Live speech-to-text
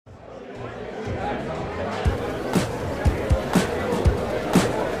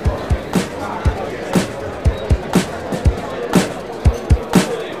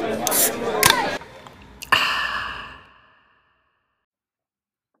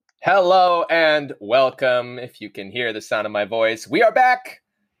Hello and welcome. If you can hear the sound of my voice, we are back.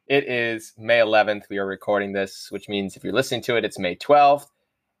 It is May 11th. We are recording this, which means if you're listening to it, it's May 12th.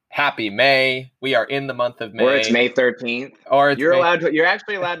 Happy May. We are in the month of May. Or it's May 13th. Or it's You're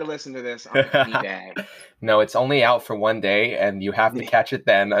actually allowed to listen to this on any day. No, it's only out for one day and you have to catch it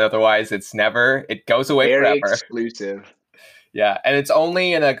then. Otherwise, it goes away Very forever. exclusive. Yeah, and it's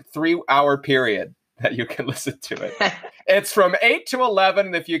only in a 3-hour period that you can listen to it. It's from 8 to 11.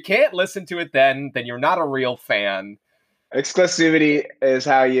 And if you can't listen to it then you're not a real fan. Exclusivity is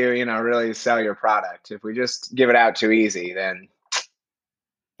how you really sell your product. If we just give it out too easy, then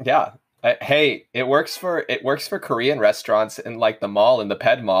yeah. Hey, it works for Korean restaurants in like the mall, in the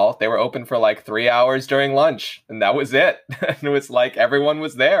Ped Mall. They were open for like 3 hours during lunch, and that was it. And it was like everyone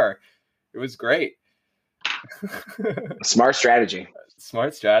was there. It was great. Smart strategy.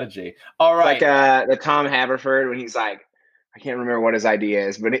 Smart strategy. All right. Like the Tom Haverford when he's like, I can't remember what his idea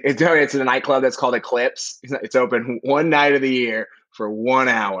is, but it's a nightclub that's called Eclipse. It's open one night of the year for 1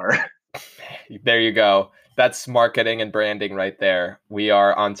 hour. There you go. That's marketing and branding right there. We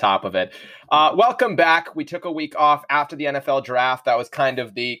are on top of it. Welcome back. We took a week off after the NFL draft. That was kind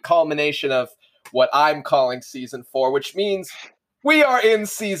of the culmination of what I'm calling season 4, which means we are in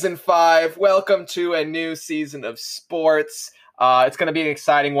season 5. Welcome to a new season of sports. It's going to be an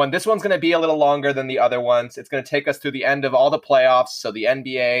exciting one. This one's going to be a little longer than the other ones. It's going to take us through the end of all the playoffs. So the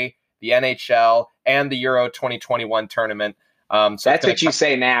NBA, the NHL, and the Euro 2021 tournament. That's what you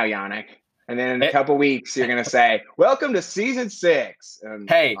say now, Yannick. And then in a couple weeks, you're going to say, welcome to season 6. And,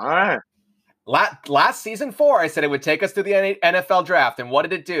 hey, all right. Last season 4, I said it would take us through the NFL draft. And what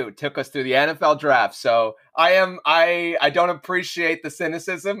did it do? It took us through the NFL draft. So I don't appreciate the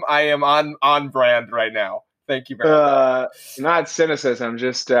cynicism. I am on brand right now. Thank you very much. Not cynicism,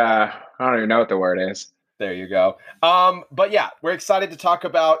 just I don't even know what the word is. There you go. But yeah, we're excited to talk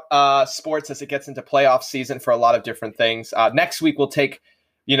about sports as it gets into playoff season for a lot of different things. Next week we'll take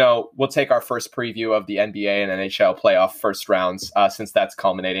our first preview of the NBA and NHL playoff first rounds since that's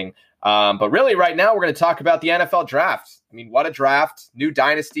culminating. But really right now we're going to talk about the NFL draft. I mean, what a draft. New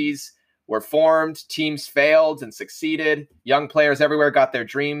dynasties were formed, teams failed and succeeded. Young players everywhere got their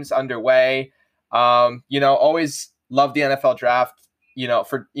dreams underway. Always love the NFL draft,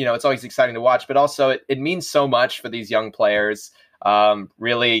 it's always exciting to watch, but also it means so much for these young players.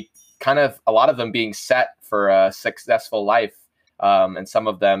 Really kind of a lot of them being set for a successful life. And some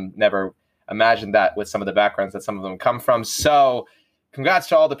of them never imagined that with some of the backgrounds that some of them come from. So congrats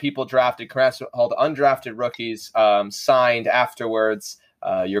to all the people drafted, congrats to all the undrafted rookies signed afterwards.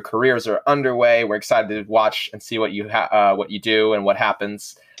 Your careers are underway. We're excited to watch and see what you do and what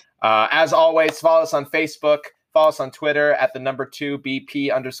happens. As always, follow us on Facebook, follow us on Twitter at the number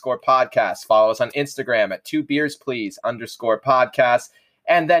 2BP_podcast. Follow us on Instagram at 2beersplease_podcast.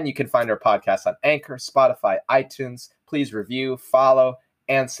 And then you can find our podcast on Anchor, Spotify, iTunes. Please review, follow,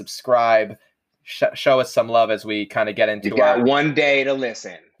 and subscribe. Show us some love as we kind of get into You got 1 day to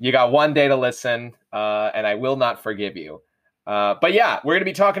listen. You got 1 day to listen, and I will not forgive you. But yeah, we're going to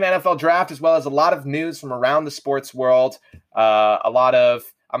be talking NFL draft as well as a lot of news from around the sports world.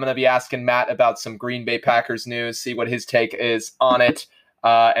 I'm going to be asking Matt about some Green Bay Packers news, see what his take is on it,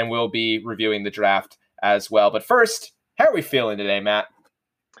 and we'll be reviewing the draft as well. But first, how are we feeling today, Matt?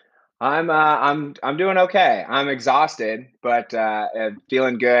 I'm doing okay. I'm exhausted, but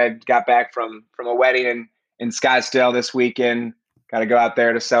feeling good. Got back from a wedding in Scottsdale this weekend. Got to go out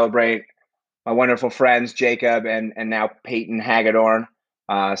there to celebrate my wonderful friends Jacob and now Peyton Hagedorn.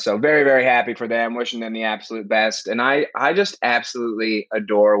 So very, very happy for them, wishing them the absolute best. And I just absolutely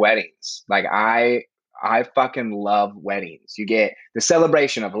adore weddings. Like I fucking love weddings. You get the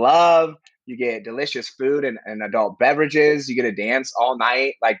celebration of love, you get delicious food and adult beverages, you get to dance all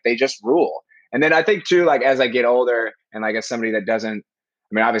night. Like they just rule. And then I think too, like as I get older and like as somebody that doesn't,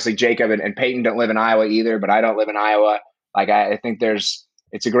 I mean, obviously Jacob and Peyton don't live in Iowa either, but I don't live in Iowa. Like I think it's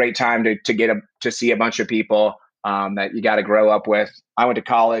a great time to see a bunch of people that you got to grow up with. I went to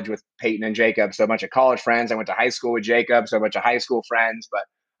college with Peyton and Jacob, so a bunch of college friends. I went to high school with Jacob, so a bunch of high school friends. But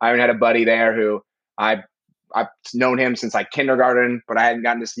I even had a buddy there who I've known him since like kindergarten, but I hadn't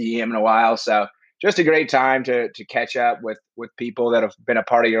gotten to see him in a while. So just a great time to catch up with people that have been a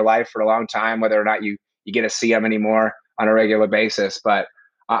part of your life for a long time, whether or not you get to see them anymore on a regular basis. But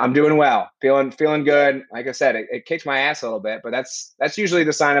I'm doing well, feeling good. Like I said, it kicks my ass a little bit, but that's usually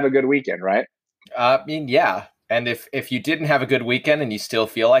the sign of a good weekend, right? I mean, yeah. And if you didn't have a good weekend and you still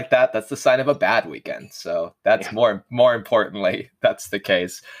feel like that, that's the sign of a bad weekend. So that's more importantly, that's the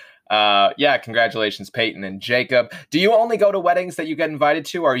case. Yeah, congratulations, Peyton and Jacob. Do you only go to weddings that you get invited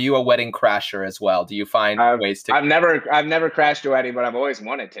to, or are you a wedding crasher as well? Do you find ways to? I've never crashed a wedding, but I've always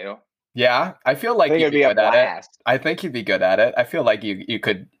wanted to. Yeah, I feel like I think you'd it'd be be a good at it. blast. I think you'd be good at it. I feel like you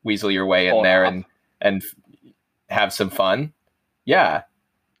could weasel your way in there and have some fun. Yeah,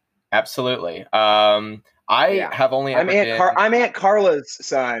 absolutely. I have only ever I'm Aunt Carla's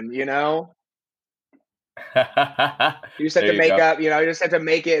son, you know? You just have to make up, you just have to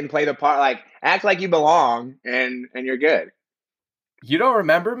make it and play the part, like act like you belong and you're good. You don't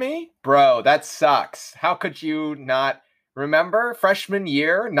remember me? Bro, that sucks. How could you not remember freshman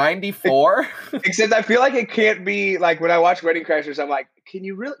year, 94? Except I feel like it can't be like when I watch Wedding Crashers, I'm like, could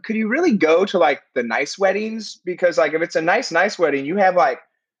you really go to like the nice weddings? Because like if it's a nice wedding, you have like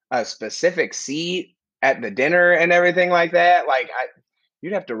a specific seat at the dinner and everything like that. Like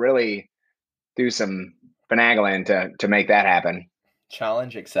you'd have to really do some finagling to make that happen.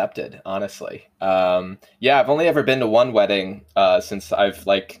 Challenge accepted, honestly. Yeah, I've only ever been to one wedding since I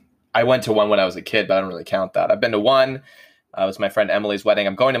went to one when I was a kid, but I don't really count that. I've been to one. It was my friend Emily's wedding.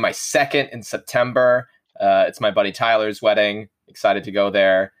 I'm going to my second in September. It's my buddy Tyler's wedding. Excited to go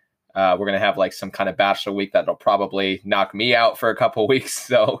there. We're going to have like some kind of bachelor week that'll probably knock me out for a couple weeks.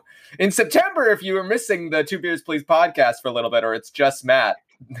 So in September, if you were missing the Two Beers Please podcast for a little bit, or it's just Matt,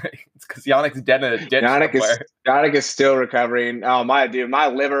 it's because Yannick's dead in a ditch somewhere. Yannick is still recovering. Oh, my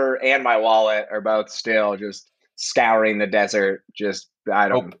liver and my wallet are both still just scouring the desert. Just I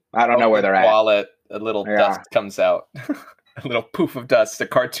don't know where they're at. Wallet, a little dust comes out. A little poof of dust, a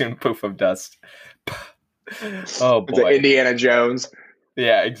cartoon poof of dust. Oh boy. It's Indiana Jones.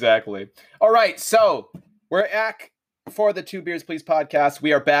 Yeah, exactly. All right, so we're back for the Two Beers Please podcast.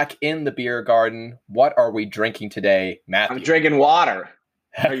 We are back in the beer garden. What are we drinking today, Matthew? I'm drinking water.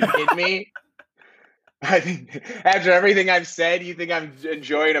 Are you kidding me? I think after everything I've said, you think I'm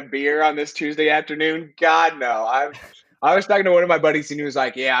enjoying a beer on this Tuesday afternoon? God, no. I was talking to one of my buddies and he was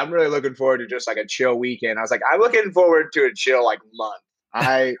like, yeah, I'm really looking forward to just like a chill weekend. I was like, I'm looking forward to a chill like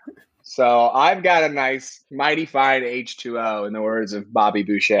month. So I've got a nice Mighty Fine H2O in the words of Bobby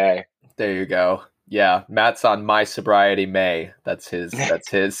Boucher. There you go. Yeah, Matt's on My Sobriety May. That's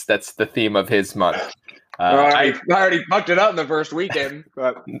the theme of his month. I already fucked it up in the first weekend,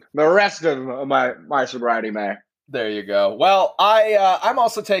 but the rest of my sobriety May. There you go. Well, I'm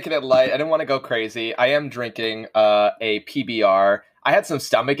also taking it light. I didn't want to go crazy. I am drinking a PBR. I had some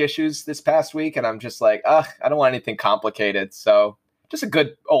stomach issues this past week, and I'm just like, I don't want anything complicated. So just a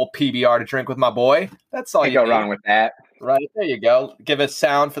good old PBR to drink with my boy. That's all you can't go wrong with that. Right, there you go. Give a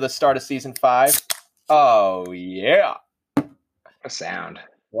sound for the start of season 5. Oh, yeah. A sound.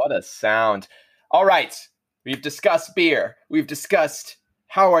 What a sound. All right. We've discussed beer. We've discussed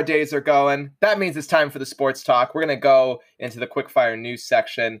how our days are going. That means it's time for the sports talk. We're going to go into the quickfire news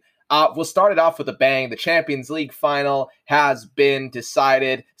section. We'll start it off with a bang. The Champions League final has been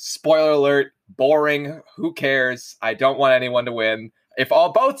decided. Spoiler alert, boring. Who cares? I don't want anyone to win. If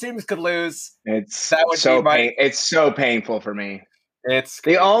both teams could lose, it's so painful for me. It's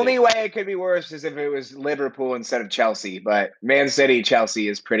the only way it could be worse is if it was Liverpool instead of Chelsea. But Man City, Chelsea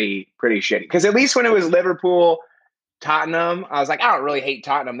is pretty shitty. Because at least when it was Liverpool, Tottenham, I was like, I don't really hate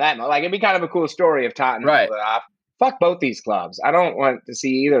Tottenham that much. Like it'd be kind of a cool story if Tottenham. Right. Fuck both these clubs. I don't want to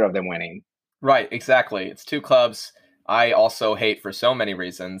see either of them winning. Right. Exactly. It's two clubs I also hate for so many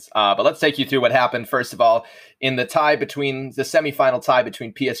reasons. But let's take you through what happened. First of all, in the semifinal tie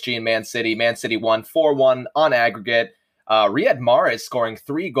between PSG and Man City won 4-1 on aggregate. Riyad Mahrez scoring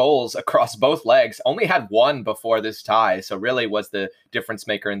 3 goals across both legs, only had 1 before this tie, so really was the difference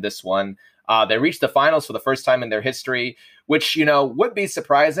maker in this one. They reached the finals for the first time in their history, which, would be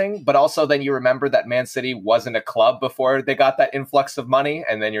surprising, but also then you remember that Man City wasn't a club before they got that influx of money,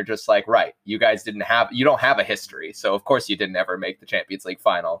 and then you're just like, right, you guys you don't have a history, so of course you didn't ever make the Champions League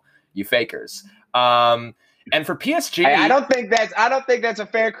final, you fakers. And for PSG... I don't think that's a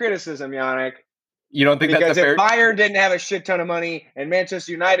fair criticism, Yannick. You don't think that's fair? Because if Bayern didn't have a shit ton of money and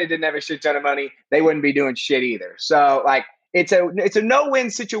Manchester United didn't have a shit ton of money, they wouldn't be doing shit either. So, like, it's a no-win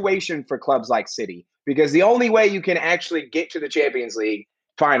situation for clubs like City because the only way you can actually get to the Champions League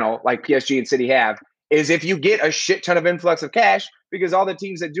final, like PSG and City have, is if you get a shit ton of influx of cash because all the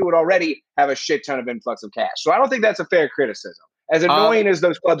teams that do it already have a shit ton of influx of cash. So I don't think that's a fair criticism. As annoying as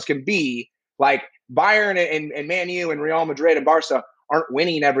those clubs can be, like Bayern and Man U and Real Madrid and Barca aren't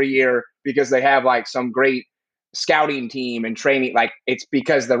winning every year because they have like some great scouting team and training. Like it's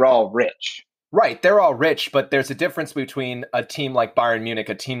because they're all rich. Right. They're all rich, but there's a difference between a team like Bayern Munich,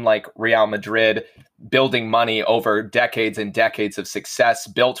 a team like Real Madrid, building money over decades and decades of success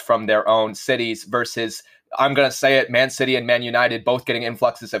built from their own cities versus I'm going to say it, Man City and Man United both getting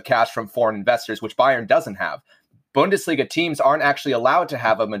influxes of cash from foreign investors, which Bayern doesn't have. Bundesliga teams aren't actually allowed to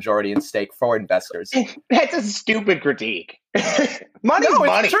have a majority in stake for investors. That's a stupid critique. Money's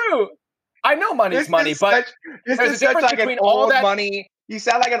money. It's true. I know money's money, but this is such like an old money. You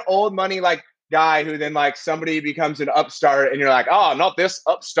sound like an old money like guy who then like somebody becomes an upstart and you're like, oh, not this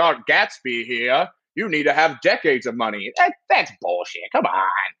upstart Gatsby here. You need to have decades of money. That's bullshit. Come on.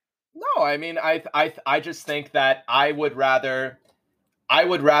 No, I mean, I just think that I would rather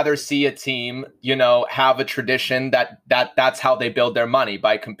see a team, have a tradition that's how they build their money,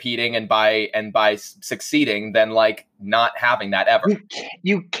 by competing and by succeeding, than like not having that ever.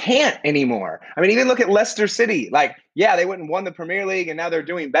 You can't anymore. I mean, even look at Leicester City. Like, yeah, they went and won the Premier League and now they're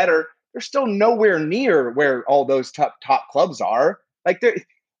doing better. They're still nowhere near where all those top clubs are. Like,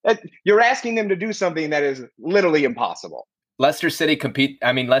 you're asking them to do something that is literally impossible. Leicester City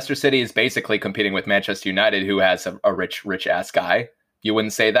is basically competing with Manchester United, who has a rich ass guy. You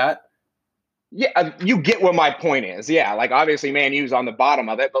wouldn't say that? Yeah, you get what my point is. Yeah, like obviously Man U's on the bottom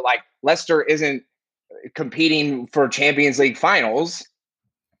of it, but like Leicester isn't competing for Champions League finals.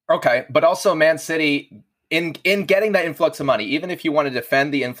 Okay, but also Man City, in getting that influx of money, even if you want to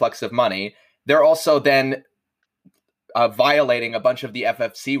defend the influx of money, they're also then violating a bunch of the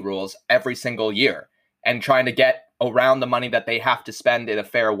FFC rules every single year and trying to get around the money that they have to spend in a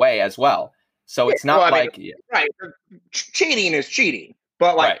fair way as well. So it's not right. Cheating is cheating.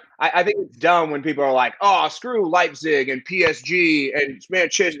 But like, right. I think it's dumb when people are like, oh, screw Leipzig and PSG and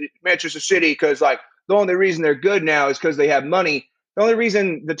Manchester City, because like the only reason they're good now is because they have money. The only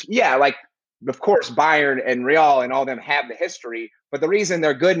reason like, of course, Bayern and Real and all them have the history, but the reason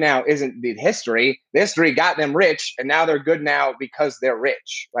they're good now isn't the history. The history got them rich, and now they're good now because they're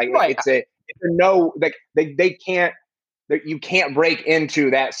rich. Like it's a no, like they can't. You can't break into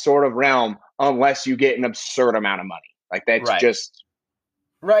that sort of realm unless you get an absurd amount of money. Like that's just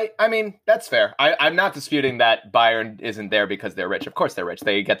right. I mean, that's fair. I'm not disputing that Bayern isn't there because they're rich. Of course they're rich.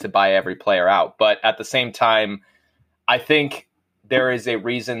 They get to buy every player out. But at the same time, I think there is a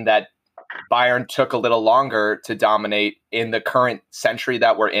reason that Bayern took a little longer to dominate in the current century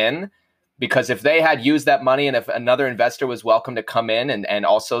that we're in. Because if they had used that money and if another investor was welcome to come in and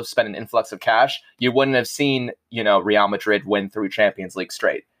also spend an influx of cash, you wouldn't have seen, Real Madrid win 3 Champions League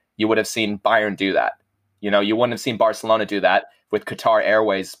straight. You would have seen Bayern do that. You wouldn't have seen Barcelona do that with Qatar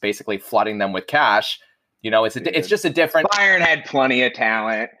Airways basically flooding them with cash. It's just a different. Bayern had plenty of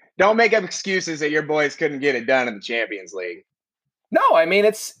talent. Don't make up excuses that your boys couldn't get it done in the Champions League. No, I mean,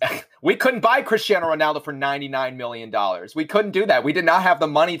 we couldn't buy Cristiano Ronaldo for $99 million. We couldn't do that. We did not have the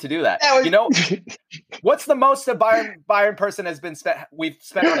money to do that. What's the most a Bayern person has been spent? We've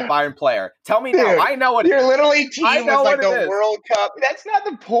spent on a Bayern player. Tell me now. I know what you're literally team with like the World Cup. That's not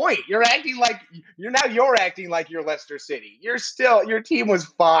the point. You're acting like you're acting like you're Leicester City. Your team was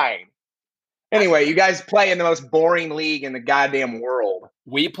fine. Anyway, you guys play in the most boring league in the goddamn world.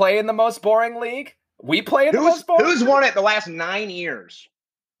 We play in the most boring league. We play in the most boring. Who's won it the last 9 years?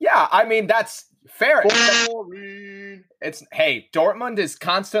 Yeah, I mean, that's fair. Boring. Hey, Dortmund is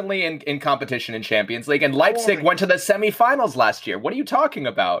constantly in competition in Champions League, and Leipzig went to the semifinals last year. What are you talking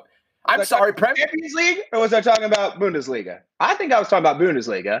about? I'm sorry, Champions League, or was I talking about Bundesliga? I think I was talking about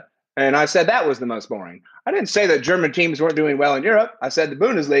Bundesliga, and I said that was the most boring. I didn't say that German teams weren't doing well in Europe. I said the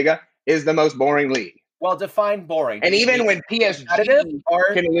Bundesliga is the most boring league. Well, define boring. And even when PSG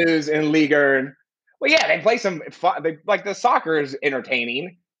can lose in Liga. Well, yeah, they play some like the soccer is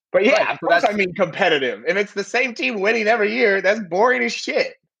entertaining, but yeah, right, of course I mean competitive. If it's the same team winning every year, that's boring as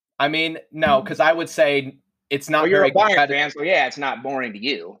shit. I mean, no, because I would say it's not. Well, you're a Bayern fan, so yeah, it's not boring to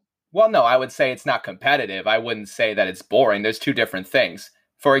you. Well, no, I would say it's not competitive. I wouldn't say that it's boring. There's two different things.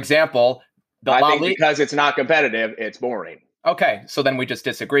 For example, because it's not competitive, it's boring. Okay, so then we just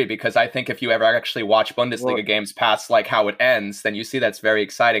disagree, because I think if you ever actually watch Bundesliga games past like how it ends, then you see that's very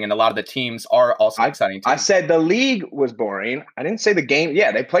exciting, and a lot of the teams are also exciting teams. I said the league was boring. I didn't say the game.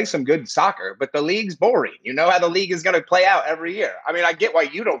 Yeah, they play some good soccer, but the league's boring. You know how the league is going to play out every year. I mean, I get why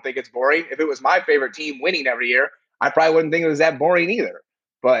you don't think it's boring. If it was my favorite team winning every year, I probably wouldn't think it was that boring either.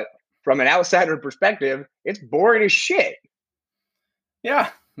 But from an outsider perspective, it's boring as shit. Yeah,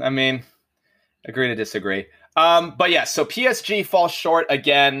 I mean, agree to disagree. But yeah, so PSG falls short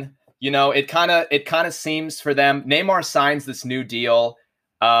again. It kind of seems for them. Neymar signs this new deal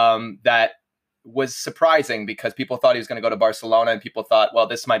that was surprising, because people thought he was going to go to Barcelona, and people thought, well,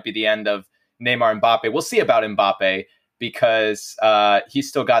 this might be the end of Neymar and Mbappe. We'll see about Mbappe, because he's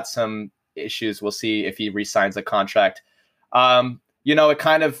still got some issues. We'll see if he re-signs a contract. It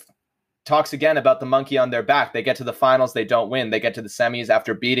kind of talks again about the monkey on their back. They get to the finals, they don't win. They get to the semis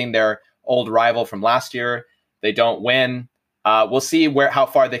after beating their old rival from last year. They don't win. We'll see how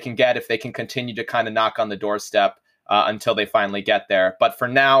far they can get if they can continue to kind of knock on the doorstep until they finally get there. But for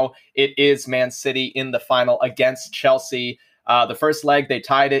now, it is Man City in the final against Chelsea. The first leg, they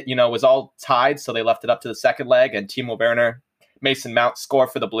tied it, was all tied, so they left it up to the second leg, and Timo Werner, Mason Mount score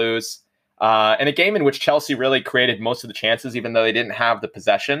for the Blues. In a game in which Chelsea really created most of the chances, even though they didn't have the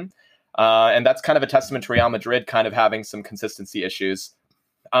possession. And that's kind of a testament to Real Madrid kind of having some consistency issues.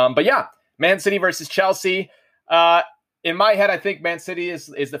 But yeah, Man City versus Chelsea. In my head, I think Man City is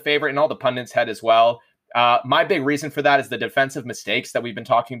the favorite, and all the pundits' head as well. My big reason for that is the defensive mistakes that we've been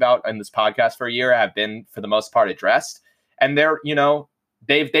talking about in this podcast for a year have been, for the most part, addressed. And they're,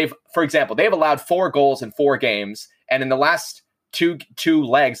 they've for example, they've allowed 4 goals in 4 games, and in the last two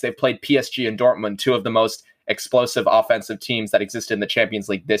legs, they've played PSG and Dortmund, 2 of the most explosive offensive teams that exist in the Champions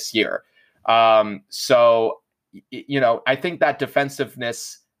League this year. So, I think that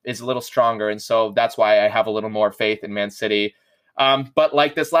defensiveness is a little stronger, and so that's why I have a little more faith in Man City. But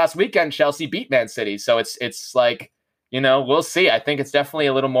like this last weekend, Chelsea beat Man City, so it's like, we'll see. I think it's definitely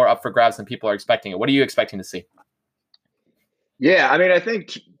a little more up for grabs than people are expecting it. What are you expecting to see? Yeah, I mean, I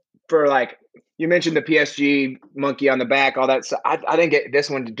think for you mentioned the PSG monkey on the back, all that. So I think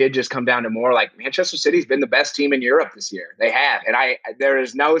this one did just come down to more like Manchester City's been the best team in Europe this year. They have. And there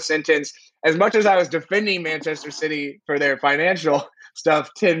is no sentence, as much as I was defending Manchester City for their financial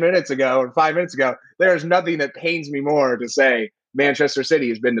stuff 10 minutes ago or 5 minutes ago, there is nothing that pains me more to say Manchester City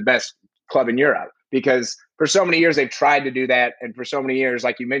has been the best club in Europe, because for so many years they've tried to do that. And for so many years,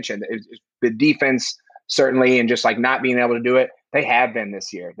 like you mentioned, the defense certainly, and just not being able to do it, they have been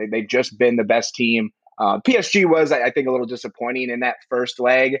this year. They've just been the best team. PSG was, I think, a little disappointing in that first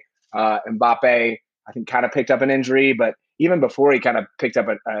leg. Mbappe, I think, kind of picked up an injury, but even before he kind of picked up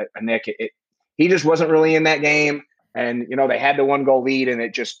a nick, he just wasn't really in that game. And, they had the 1-goal lead, and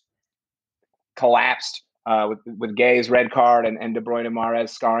it just collapsed with Gay's red card and De Bruyne and Mahrez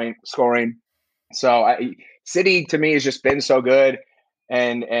scoring. So City, to me, has just been so good.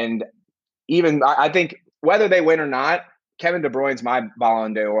 And even I think whether they win or not, Kevin De Bruyne's my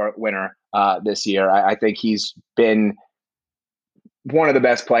Ballon d'Or winner this year. I think he's been one of the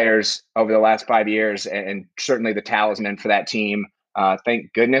best players over the last 5 years, and certainly the talisman for that team.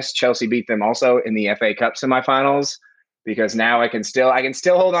 Thank goodness Chelsea beat them also in the FA Cup semifinals, because now I can still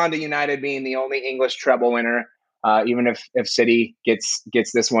hold on to United being the only English treble winner, even if City gets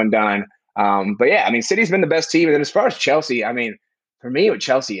this one done. But yeah, I mean, City's been the best team. And then as far as Chelsea, I mean, for me with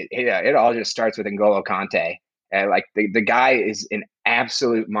Chelsea, it all just starts with N'Golo Kante. The guy is an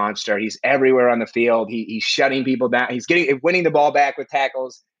absolute monster. He's everywhere on the field. He's shutting people down. He's winning the ball back with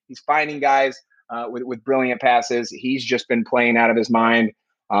tackles. He's finding guys with brilliant passes. He's just been playing out of his mind.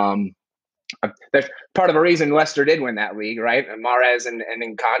 That's part of the reason Leicester did win that league, right? And Mahrez and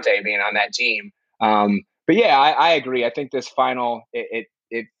Kante being on that team. But yeah, I agree. I think this final,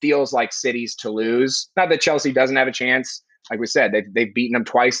 it feels like City's to lose. Not that Chelsea doesn't have a chance. Like we said, they've beaten them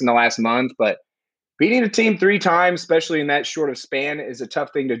twice in the last month, but beating a team 3 times, especially in that short of span, is a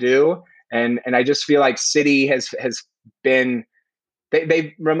tough thing to do. And I just feel like City has been,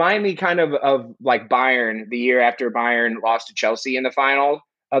 they remind me kind of like Bayern the year after Bayern lost to Chelsea in the final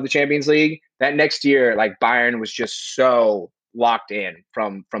of the Champions League. That next year, like Bayern was just so locked in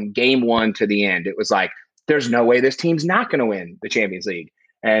from game 1 to the end. It was like, there's no way this team's not going to win the Champions League.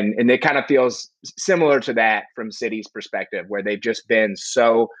 And it kind of feels similar to that from City's perspective, where they've just been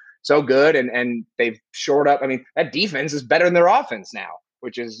so good, and they've shored up. I mean, that defense is better than their offense now,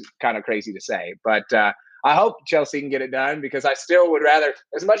 which is kind of crazy to say. But I hope Chelsea can get it done, because I still would rather,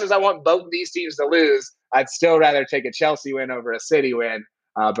 as much as I want both of these teams to lose, I'd still rather take a Chelsea win over a City win.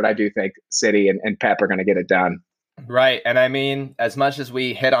 But I do think City and Pep are going to get it done. Right. And I mean, as much as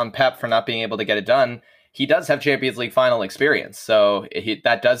we hit on Pep for not being able to get it done, he does have Champions League final experience. So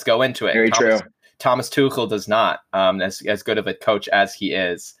that does go into it. Very true. Thomas Tuchel does not, as good of a coach as he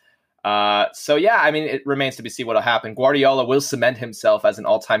is. So yeah, I mean, it remains to be seen what will happen. Guardiola will cement himself as an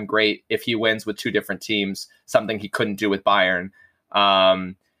all-time great if he wins with 2 different teams, something he couldn't do with Bayern.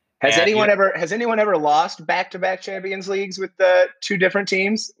 Has anyone ever lost back-to-back Champions Leagues with 2 different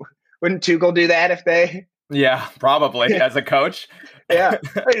teams? Wouldn't Tuchel do that if they? Yeah, probably as a coach. Yeah,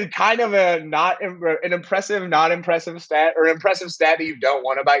 kind of an impressive, not impressive stat, or an impressive stat that you don't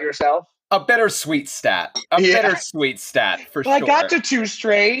want about yourself. A bittersweet stat. Bittersweet stat for sure. I got to 2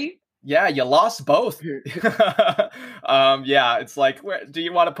 straight. Yeah, you lost both. Yeah, it's like, where do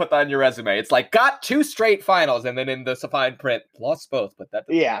you want to put that on your resume? It's like, got 2 straight finals, and then in the fine print, lost both. But that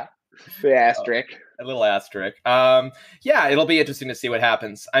the asterisk. A little asterisk. Yeah, it'll be interesting to see what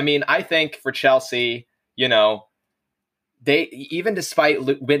happens. I mean, I think for Chelsea, they, even despite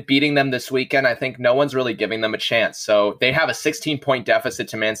beating them this weekend, I think no one's really giving them a chance. So they have a 16-point deficit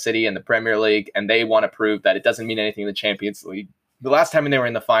to Man City in the Premier League, and they want to prove that it doesn't mean anything in the Champions League. The last time they were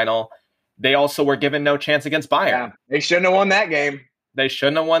in the final, they also were given no chance against Bayern. Yeah, they shouldn't have won that game. They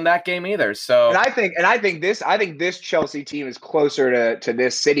shouldn't have won that game either. So, and I think this Chelsea team is closer to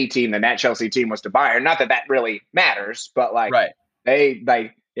this City team than that Chelsea team was to Bayern. Not that that really matters, but like right.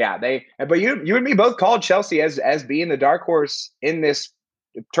 But you and me both called Chelsea as being the dark horse in this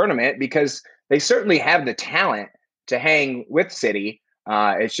tournament because they certainly have the talent to hang with City.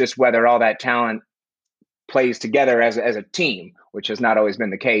 It's just whether all that talent plays together as a team, which has not always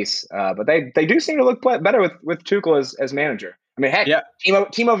been the case. But they do seem to look better with Tuchel as manager. I mean, heck, yeah.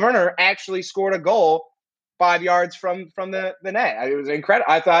 Timo Werner actually scored a goal 5 yards from the net. It was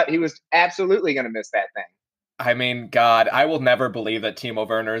incredible. I thought he was absolutely going to miss that thing. I mean, God, I will never believe that Timo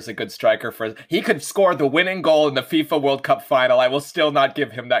Werner is a good striker. He could score the winning goal in the FIFA World Cup final. I will still not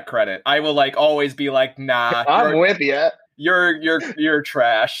give him that credit. I will always be like, nah. I'm with you. You're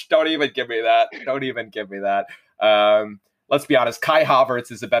trash. Don't even give me that. Don't even give me that. Let's be honest. Kai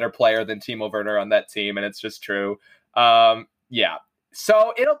Havertz is a better player than Timo Werner on that team, and it's just true. Yeah.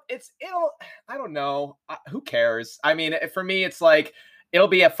 So it'll. I don't know. Who cares? I mean, for me, it's like, it'll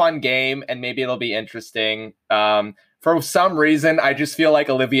be a fun game, and maybe it'll be interesting. For some reason, I just feel like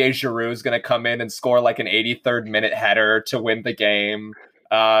Olivier Giroud is going to come in and score like an 83rd minute header to win the game.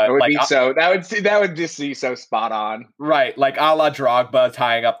 That would just be so spot on. Right, like a la Drogba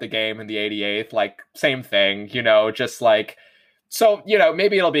tying up the game in the 88th, like same thing, just like, so,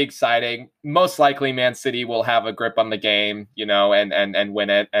 maybe it'll be exciting. Most likely Man City will have a grip on the game, and win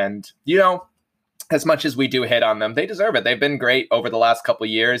it. And, as much as we do hit on them, they deserve it. They've been great over the last couple of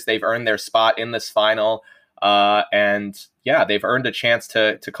years. They've earned their spot in this final. And yeah, they've earned a chance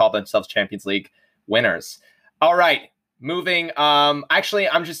to call themselves Champions League winners. All right. Moving, actually,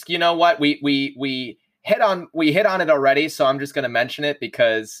 I'm just, what we hit on it already, so I'm just going to mention it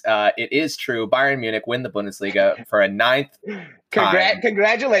because it is true. Bayern Munich win the Bundesliga for a 9th time.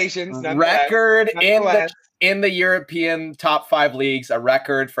 Congratulations! Record in the European top 5 leagues, a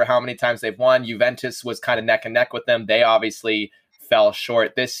record for how many times they've won. Juventus was kind of neck and neck with them. They obviously fell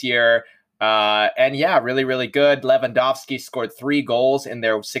short this year. And yeah, really, really good. Lewandowski scored 3 goals in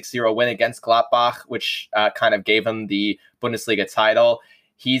their 6-0 win against Gladbach, which kind of gave him the Bundesliga title.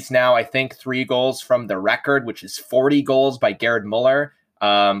 He's now, I think, 3 goals from the record, which is 40 goals by Gerd Muller.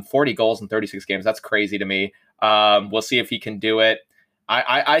 40 goals in 36 games. That's crazy to me. We'll see if he can do it.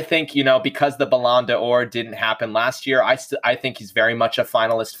 I think, because the Ballon d'Or didn't happen last year, I think he's very much a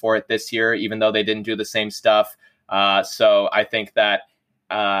finalist for it this year, even though they didn't do the same stuff. So I think that,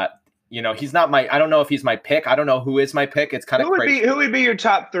 he's not I don't know if he's my pick. I don't know who is my pick. It's kind of crazy. Who would be your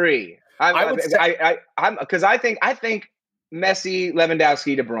top 3? Because I think Messi,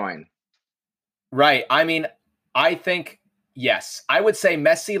 Lewandowski, De Bruyne. Right. I mean, I think, yes, I would say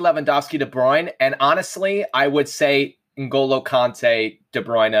Messi, Lewandowski, De Bruyne. And honestly, I would say N'Golo Kante, De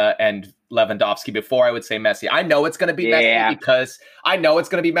Bruyne, and Lewandowski before I would say Messi. I know it's going to be Messi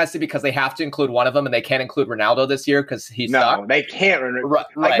because they have to include one of them, and they can't include Ronaldo this year because he's stuck. They can't.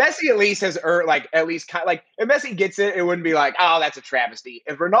 Right. Messi at least has earned, if Messi gets it, it wouldn't be like, oh, that's a travesty.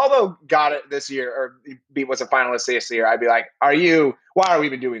 If Ronaldo got it this year or was a finalist this year, I'd be like, why are we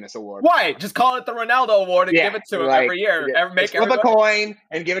even doing this award? Why? Just call it the Ronaldo Award and give it to him every year. Flip a coin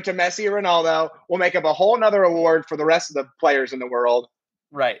and give it to Messi or Ronaldo. We'll make up a whole nother award for the rest of the players in the world.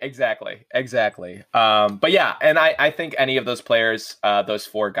 Right, exactly. But yeah, and I think any of those players, those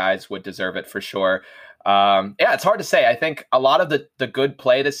 4 guys would deserve it for sure. Yeah, it's hard to say. I think a lot of the good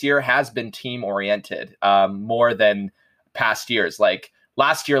play this year has been team-oriented, more than past years. Like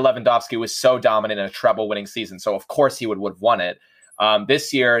last year, Lewandowski was so dominant in a treble-winning season, so of course he would have won it.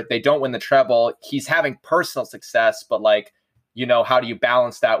 This year, they don't win the treble. He's having personal success, but how do you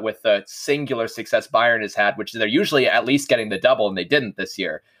balance that with the singular success Bayern has had, which they're usually at least getting the double, and they didn't this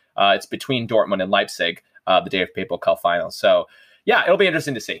year. It's between Dortmund and Leipzig, the day of Papal Cup final. So, yeah, it'll be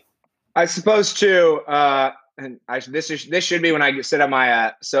interesting to see. I suppose, too, this should be when I sit on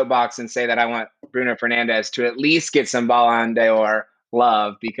my soapbox and say that I want Bruno Fernandes to at least get some Ballon d'Or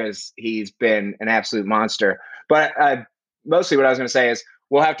love because he's been an absolute monster. But mostly what I was going to say is,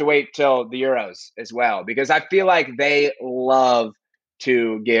 we'll have to wait till the Euros as well, because I feel like they love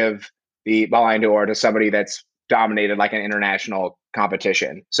to give the Ballon d'Or to somebody that's dominated like an international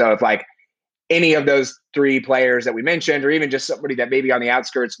competition. So if any of those 3 players that we mentioned, or even just somebody that maybe on the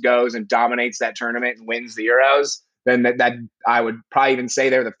outskirts goes and dominates that tournament and wins the Euros, then that I would probably even say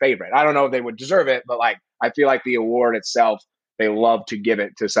they're the favorite. I don't know if they would deserve it, but I feel like the award itself, they love to give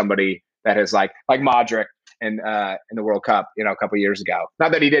it to somebody that is like Modric in the World Cup, a couple years ago.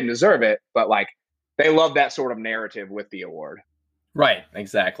 Not that he didn't deserve it, but like they love that sort of narrative with the award. Right,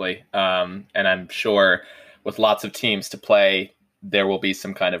 exactly. And I'm sure with lots of teams to play, there will be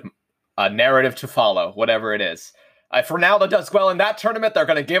some kind of narrative to follow, whatever it is. If Ronaldo does well in that tournament, they're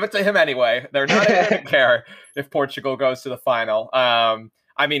going to give it to him anyway. They're not even going to care if Portugal goes to the final.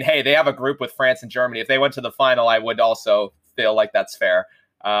 I mean, hey, they have a group with France and Germany. If they went to the final, I would also feel like that's fair.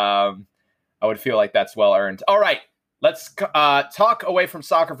 I would feel like that's well earned. All right, let's talk away from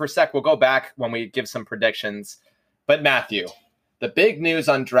soccer for a sec. We'll go back when we give some predictions. But Matthew, the big news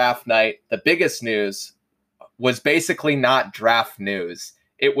on draft night, the biggest news, was basically not draft news.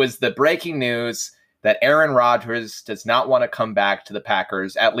 It was the breaking news that Aaron Rodgers does not want to come back to the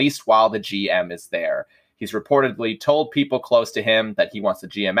Packers, at least while the GM is there. He's reportedly told people close to him that he wants the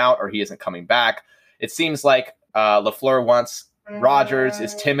GM out or he isn't coming back. It seems like LaFleur wants Rodgers,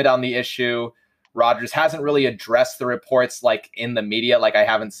 is timid on the issue. Rodgers hasn't really addressed the reports like in the media. Like I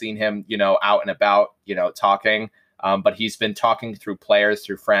haven't seen him, out and about, talking. But he's been talking through players,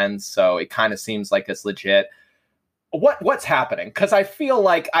 through friends. So it kind of seems like it's legit. What's happening? Because I feel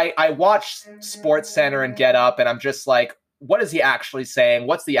like I watch Sports Center and Get Up, and I'm just like, what is he actually saying?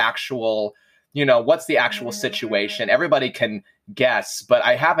 What's the actual situation? Everybody can guess, but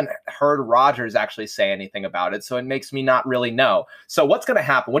I haven't heard Rodgers actually say anything about it, so it makes me not really know. So what's going to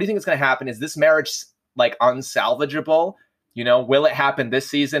happen? What do you think is going to happen? Is this marriage like unsalvageable? Will it happen this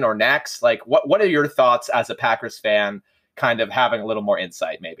season or next? Like, what are your thoughts as a Packers fan, kind of having a little more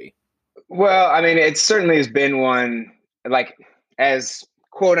insight, maybe? Well, I mean, it certainly has been one, like, as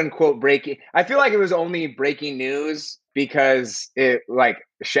quote unquote breaking. I feel like it was only breaking news because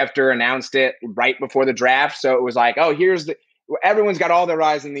Schefter announced it right before the draft. So it was like, oh, everyone's got all their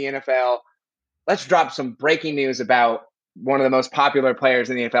eyes in the NFL. Let's drop some breaking news about one of the most popular players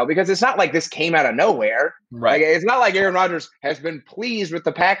in the NFL, because it's not like this came out of nowhere. Right. Like, it's not like Aaron Rodgers has been pleased with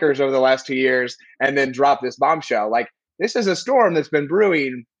the Packers over the last 2 years and then dropped this bombshell. Like, this is a storm that's been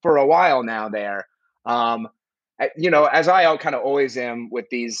brewing for a while now there. As I kind of always am with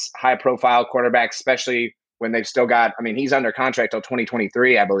these high profile quarterbacks, especially when they've still got, I mean, he's under contract till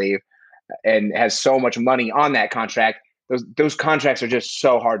 2023, I believe, and has so much money on that contract. Those contracts are just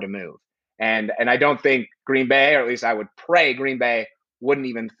so hard to move. And I don't think Green Bay, or at least I would pray Green Bay wouldn't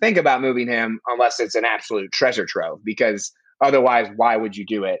even think about moving him unless it's an absolute treasure trove, because otherwise, why would you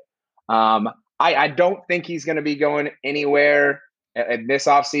do it? I don't think he's going to be going anywhere in this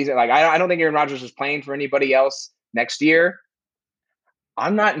offseason. Like, I don't think Aaron Rodgers is playing for anybody else next year.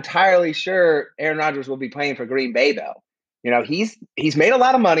 I'm not entirely sure Aaron Rodgers will be playing for Green Bay, though. He's made a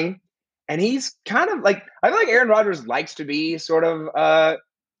lot of money, and he's kind of like, I feel like Aaron Rodgers likes to be sort of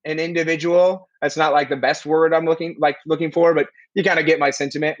an individual. That's not like the best word I'm looking for, but you kind of get my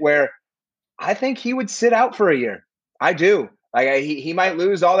sentiment, where I think he would sit out for a year. I do. Like, he might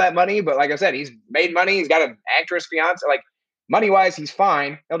lose all that money, but like I said, he's made money. He's got an actress fiance. Like, money-wise, he's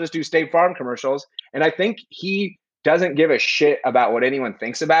fine. He'll just do State Farm commercials. And I think he doesn't give a shit about what anyone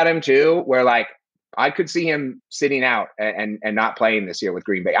thinks about him, too, where, like, I could see him sitting out and not playing this year with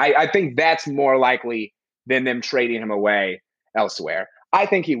Green Bay. I think that's more likely than them trading him away elsewhere. I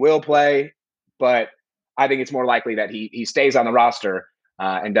think he will play, but I think it's more likely that he stays on the roster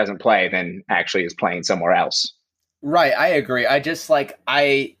and doesn't play than actually is playing somewhere else. Right, I agree. I just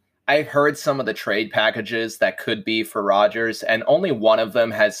I've heard some of the trade packages that could be for Rodgers, and only one of them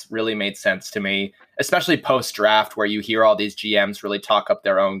has really made sense to me, especially post-draft, where you hear all these GMs really talk up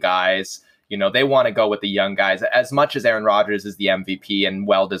their own guys. They want to go with the young guys. As much as Aaron Rodgers is the MVP and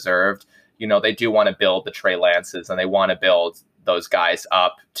well-deserved, they do want to build the Trey Lances, and they want to build those guys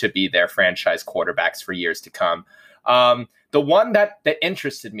up to be their franchise quarterbacks for years to come. The one that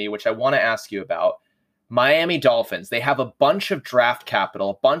interested me, which I want to ask you about, Miami Dolphins. They have a bunch of draft capital,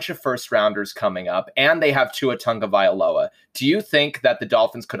 a bunch of first rounders coming up, and they have Tua Tagovailoa. Do you think that the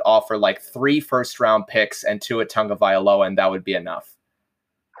Dolphins could offer like 3 first-round picks and Tua Tagovailoa, and that would be enough?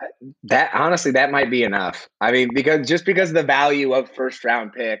 That might be enough. I mean, because the value of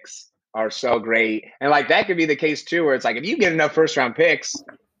first-round picks are so great, and like that could be the case too, where it's like if you get enough first-round picks,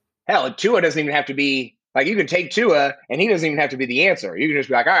 hell, Tua doesn't even have to be. Like, you can take Tua, and he doesn't even have to be the answer. You can just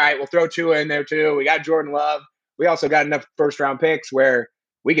be like, all right, we'll throw Tua in there too. We got Jordan Love. We also got enough first-round picks where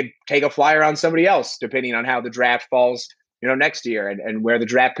we could take a flyer on somebody else, depending on how the draft falls, next year and where the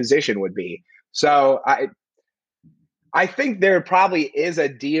draft position would be. So I think there probably is a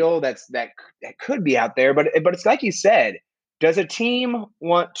deal that could be out there, but it's like you said, does a team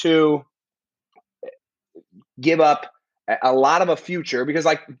want to give up a lot of a future? Because,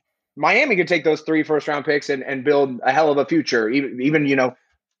 like, Miami could take those 3 first-round picks and build a hell of a future, even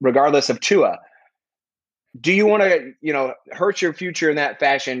regardless of Tua. do you want to, hurt your future in that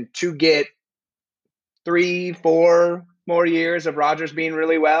fashion to get 3-4 more years of Rodgers being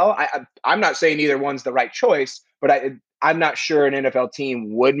really well? I'm not saying either one's the right choice, but I'm not sure an NFL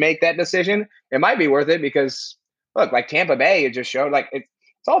team would make that decision. It might be worth it because, look, like Tampa Bay, it just showed like it's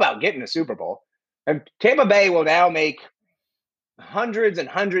all about getting a Super Bowl. And Tampa Bay will now make hundreds and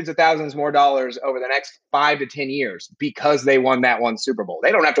hundreds of thousands more dollars over the next 5 to 10 years because they won that one Super Bowl.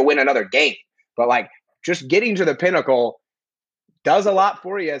 They don't have to win another game, but like just getting to the pinnacle does a lot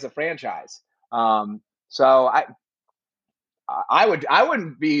for you as a franchise. So I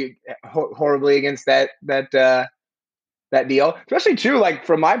wouldn't be horribly against that deal, especially too. Like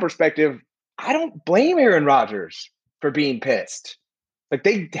from my perspective, I don't blame Aaron Rodgers for being pissed. Like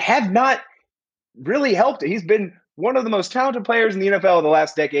they have not really helped. He's been one of the most talented players in the NFL the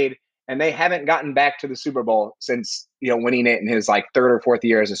last decade, and they haven't gotten back to the Super Bowl since winning it in his like third or fourth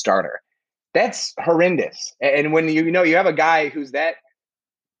year as a starter. That's horrendous. And when you have a guy who's that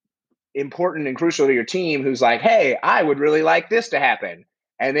important and crucial to your team, who's like, hey, I would really like this to happen,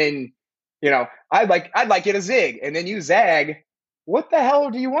 and then I'd like it a zig, and then you zag. What the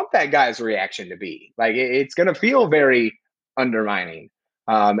hell do you want that guy's reaction to be? Like it's going to feel very undermining.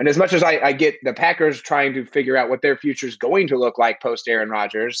 And as much as I get the Packers trying to figure out what their future is going to look like post Aaron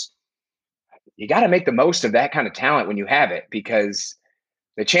Rodgers, you got to make the most of that kind of talent when you have it, because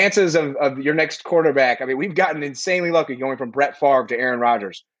the chances of your next quarterback, I mean, we've gotten insanely lucky going from Brett Favre to Aaron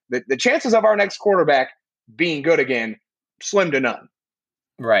Rodgers. The chances of our next quarterback being good again, slim to none.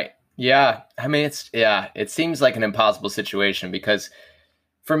 Right. Yeah. I mean, it seems like an impossible situation because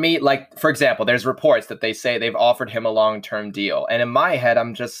for me, like, for example, there's reports that they say they've offered him a long-term deal. And in my head,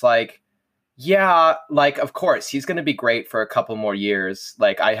 I'm just like, yeah, like, of course, he's going to be great for a couple more years.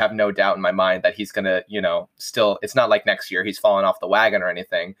 Like, I have no doubt in my mind that he's going to, still, it's not like next year he's fallen off the wagon or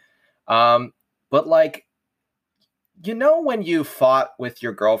anything. But like, when you fought with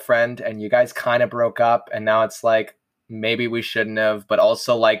your girlfriend and you guys kind of broke up and now it's like, maybe we shouldn't have, but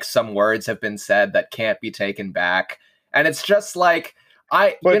also like some words have been said that can't be taken back. And it's just like,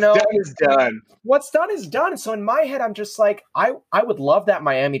 What's done is done. What's done is done. So in my head, I'm just like, I would love that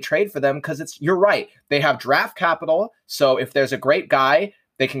Miami trade for them because you're right. They have draft capital. So if there's a great guy,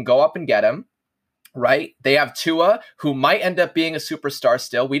 they can go up and get him, right? They have Tua, who might end up being a superstar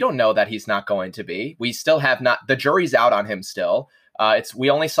still. We don't know that he's not going to be. We still have not, the jury's out on him still. We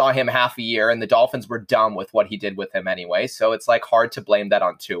only saw him half a year and the Dolphins were dumb with what he did with him anyway. So it's like hard to blame that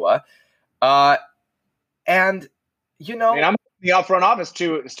on Tua. And the up front office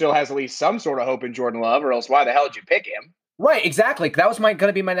too still has at least some sort of hope in Jordan Love, or else why the hell did you pick him? Right, exactly. That was going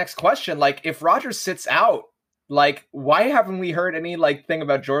to be my next question. Like, if Rodgers sits out, like, why haven't we heard any thing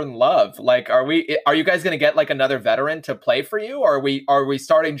about Jordan Love? Like, are you guys going to get like another veteran to play for you, or are we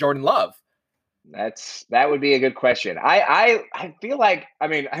starting Jordan Love? That would be a good question. I feel like, I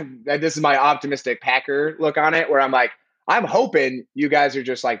mean, this is my optimistic Packer look on it, where I'm like, I'm hoping you guys are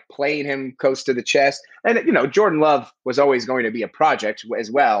just like playing him close to the chest. And, Jordan Love was always going to be a project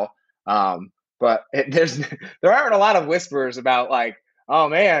as well. But there aren't a lot of whispers about like, oh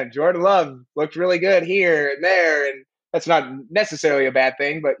man, Jordan Love looked really good here and there. And that's not necessarily a bad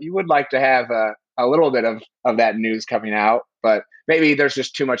thing, but you would like to have a little bit of that news coming out. But maybe there's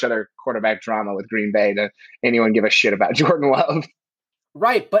just too much other quarterback drama with Green Bay to anyone give a shit about Jordan Love.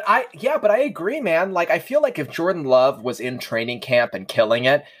 Right, but I agree, man. Like, I feel like if Jordan Love was in training camp and killing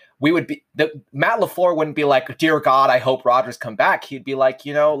it, Matt LaFleur wouldn't be like, dear God, I hope Rodgers come back. He'd be like,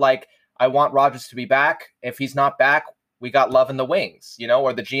 I want Rodgers to be back. If he's not back, we got Love in the wings,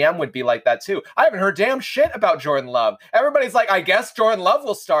 or the GM would be like that too. I haven't heard damn shit about Jordan Love. Everybody's like, I guess Jordan Love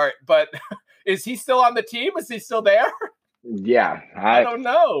will start, but is he still on the team? Is he still there? Yeah. I don't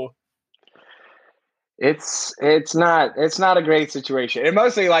know. It's not a great situation. And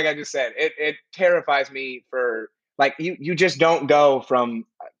mostly, like I just said, it terrifies me for like you just don't go from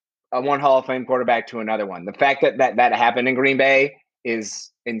a one Hall of Fame quarterback to another one. The fact that happened in Green Bay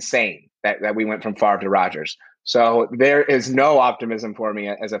is insane. That we went from Favre to Rodgers. So there is no optimism for me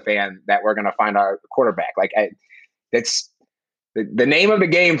as a fan that we're going to find our quarterback. Like it's the name of the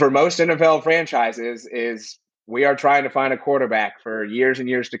game for most NFL franchises is we are trying to find a quarterback for years and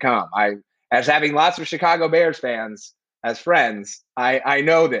years to come. As having lots of Chicago Bears fans as friends, I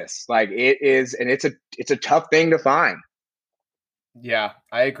know this. Like it is, and it's a tough thing to find. Yeah,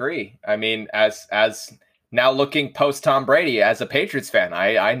 I agree. I mean, as now looking post Tom Brady as a Patriots fan,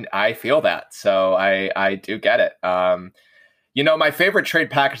 I feel that. So I do get it. My favorite trade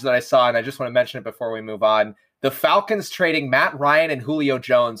package that I saw, and I just want to mention it before we move on, the Falcons trading Matt Ryan and Julio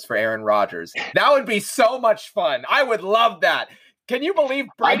Jones for Aaron Rodgers. That would be so much fun. I would love that. Can you believe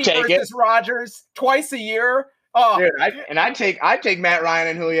I'd Brady take it. versus Rodgers twice a year? Oh, Dude, I'd take Matt Ryan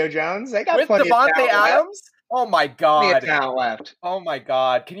and Julio Jones. They got with plenty of Devontae talent left. Adams? Oh my Plenty of God. talent left. Oh my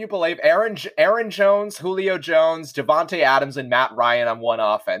God. Can you believe Aaron Jones, Julio Jones, Devontae Adams, and Matt Ryan on one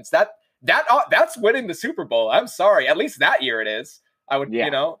offense? That's winning the Super Bowl. I'm sorry. At least that year it is. I would,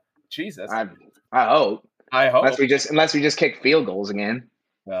 Jesus. I hope. I hope. Unless we just kick field goals again.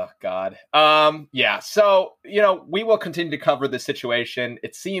 Oh God. Yeah. So, we will continue to cover the situation.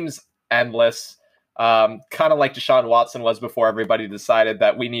 It seems endless. Kind of like Deshaun Watson was before everybody decided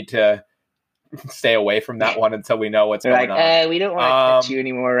that we need to stay away from that one until we know what's going on. We don't want to catch you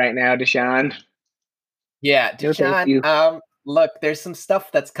anymore right now, Deshaun. Yeah, Deshaun. Look, there's some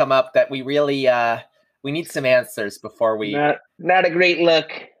stuff that's come up that we really we need some answers before we. Not a great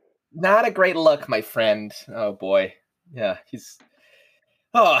look. Not a great look, my friend. Oh boy. Yeah,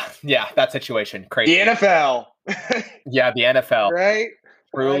 that situation. Crazy. The NFL. Yeah, the NFL. Right?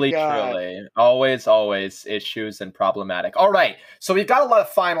 Truly. Always issues and problematic. All right. So we've got a lot of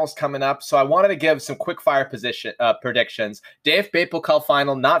finals coming up. So I wanted to give some quick fire predictions. DFB Pokal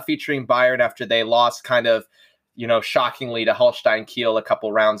final not featuring Bayern after they lost kind of, shockingly to Holstein Kiel a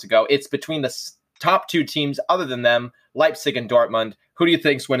couple rounds ago. It's between the top two teams other than them, Leipzig and Dortmund. Who do you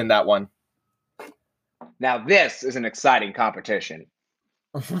think's winning that one? Now this is an exciting competition.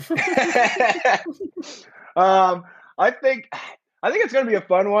 I think it's going to be a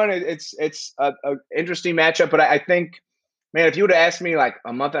fun one. It's a interesting matchup, but I think, man, if you would have asked me like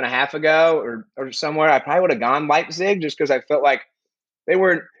a month and a half ago or somewhere, I probably would have gone Leipzig just because I felt like they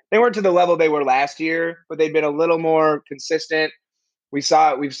weren't to the level they were last year, but they've been a little more consistent. We've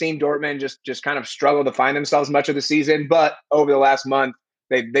seen Dortmund just kind of struggle to find themselves much of the season, but over the last month,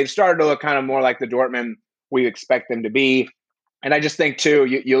 they've started to look kind of more like the Dortmund we expect them to be. And I just think too,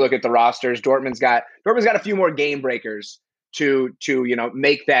 you look at the rosters, Dortmund's got a few more game breakers to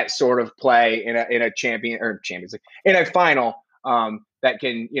make that sort of play in a Champions League, in a final that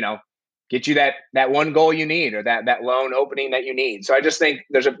can get you that one goal you need or that lone opening that you need. So I just think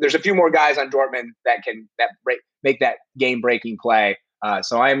there's a few more guys on Dortmund that can make that game breaking play.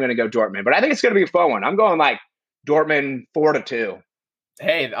 So I am going to go Dortmund, but I think it's going to be a fun one. I'm going like Dortmund 4-2.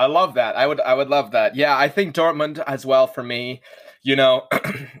 Hey, I love that. I would love that. Yeah, I think Dortmund as well for me.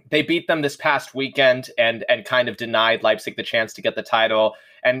 They beat them this past weekend and kind of denied Leipzig the chance to get the title.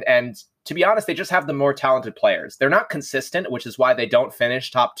 And to be honest, they just have the more talented players. They're not consistent, which is why they don't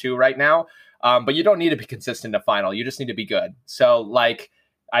finish top two right now. But you don't need to be consistent in a final. You just need to be good. So,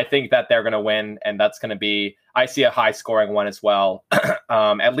 I think that they're going to win, and that's going to be, I see a high-scoring one as well,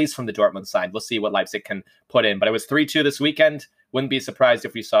 at least from the Dortmund side. We'll see what Leipzig can put in. But it was 3-2 this weekend. Wouldn't be surprised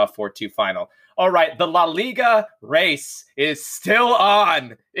if we saw a 4-2 final. All right, the La Liga race is still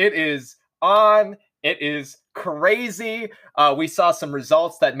on. It is on. It is crazy. We saw some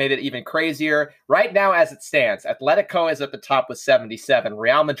results that made it even crazier. Right now, as it stands, Atletico is at the top with 77,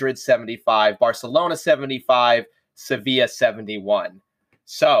 Real Madrid 75, Barcelona 75, Sevilla 71.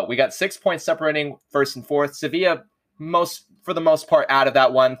 So we got 6 points separating first and fourth. Sevilla, for the most part, out of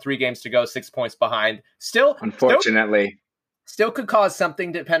that one. 3 games to go, 6 points behind. Still, unfortunately. Still could cause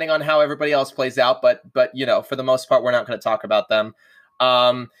something depending on how everybody else plays out, but for the most part, we're not going to talk about them.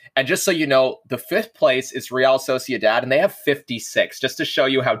 And just so you know, the 5th place is Real Sociedad, and they have 56, just to show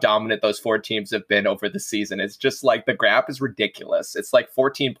you how dominant those 4 teams have been over the season. It's just like the gap is ridiculous. It's like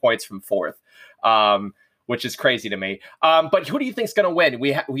 14 points from 4th, which is crazy to me. But who do you think is going to win?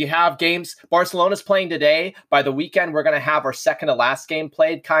 We have games. Barcelona's playing today. By the weekend, we're going to have our second to last game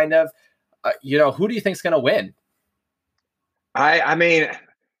played, kind of. Who do you think is going to win? I mean,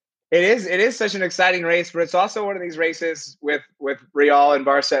 it is such an exciting race, but it's also one of these races with Real and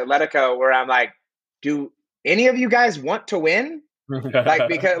Barca Atletico where I'm like, do any of you guys want to win?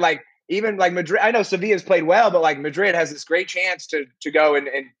 Because even Madrid, I know Sevilla's played well, but Madrid has this great chance to go and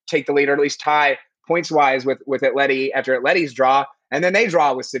take the lead or at least tie points wise with Atleti after Atleti's draw, and then they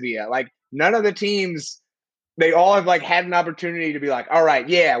draw with Sevilla. None of the teams, they all have had an opportunity to be like, all right,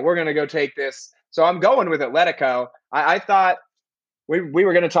 yeah, we're gonna go take this. So I'm going with Atletico. I thought we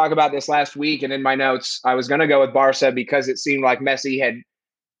were going to talk about this last week, and in my notes, I was going to go with Barca because it seemed like Messi had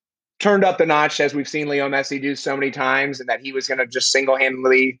turned up the notch, as we've seen Leo Messi do so many times, and that he was going to just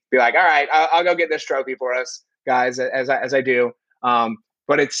single-handedly be like, all right, I'll go get this trophy for us, guys, as I do.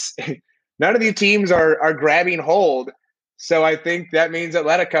 But it's none of these teams are grabbing hold. So I think that means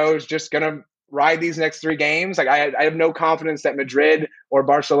Atletico is just going to ride these next 3 games. I have no confidence that Madrid or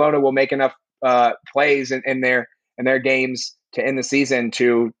Barcelona will make enough plays in their games to end the season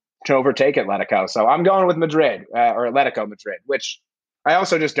to overtake Atletico. So I'm going with Madrid or Atletico Madrid, which I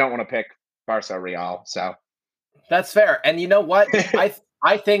also just don't want to pick Barca Real. So That's fair. And you know what?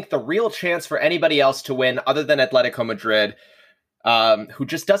 I think the real chance for anybody else to win other than Atletico Madrid, who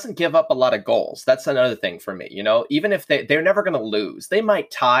just doesn't give up a lot of goals. That's another thing for me. Even if they're never going to lose, they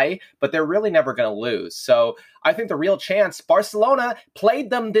might tie, but they're really never going to lose. So I think the real chance, Barcelona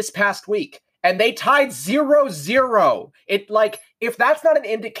played them this past week and they tied 0-0. If that's not an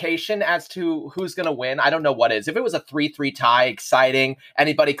indication as to who's going to win, I don't know what is. If it was a 3-3 tie, exciting,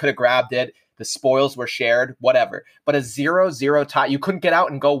 anybody could have grabbed it. The spoils were shared, whatever. But a 0-0 tie, you couldn't get out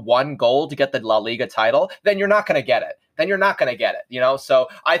and go one goal to get the La Liga title, then you're not going to get it. So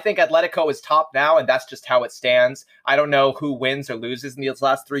I think Atletico is top now, and that's just how it stands. I don't know who wins or loses in these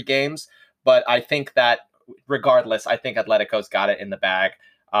last 3 games, but I think that regardless, I think Atletico's got it in the bag.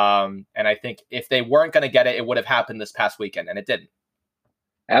 And I think if they weren't going to get it, it would have happened this past weekend, and it didn't.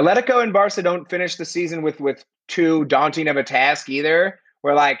 Atletico and Barca don't finish the season with too daunting of a task either.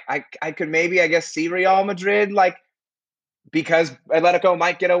 Where I could maybe, I guess, see Real Madrid because Atletico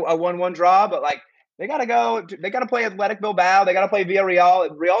might get a 1-1 draw, but they got to play Athletic Bilbao. They got to play Villarreal.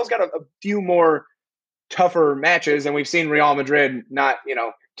 Real's got a few more tougher matches, and we've seen Real Madrid not,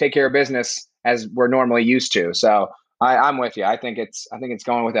 take care of business as we're normally used to. So I'm with you. I think it's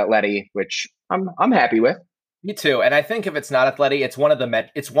going with Atleti, which I'm happy with. Me too. And I think if it's not Atleti, it's one of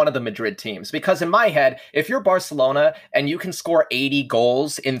the Madrid teams. Because in my head, if you're Barcelona and you can score 80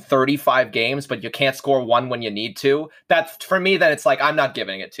 goals in 35 games, but you can't score one when you need to, that's for me, then it's I'm not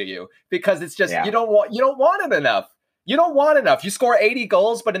giving it to you. Because it's just you don't want it enough. You don't want enough. You score 80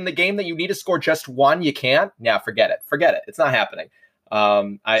 goals, but in the game that you need to score just one, you can't. Yeah, forget it. It's not happening.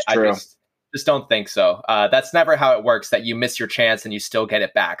 I just don't think so. That's never how it works, that you miss your chance and you still get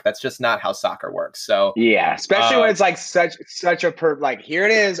it back. That's just not how soccer works. So yeah, especially when it's such a here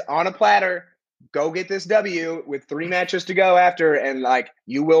it is on a platter. Go get this W with 3 matches to go after, and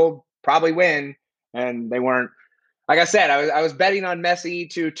you will probably win. And they weren't. Like I said, I was betting on Messi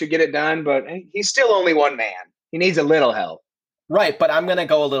to get it done, but he's still only one man. He needs a little help. Right, but I'm going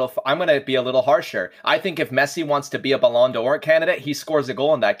to be a little harsher. I think if Messi wants to be a Ballon d'Or candidate, he scores a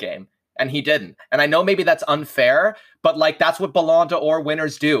goal in that game. And he didn't. And I know maybe that's unfair, but that's what Ballon d'Or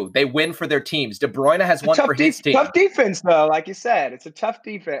winners do. They win for their teams. De Bruyne has won for his team. Tough defense, though. Like you said, it's a tough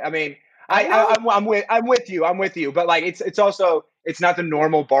defense. I mean, I'm with you. But it's also, it's not the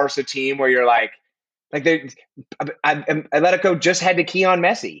normal Barca team where you're Atletico just had to key on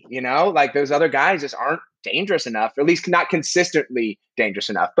Messi. Those other guys just aren't dangerous enough, or at least not consistently dangerous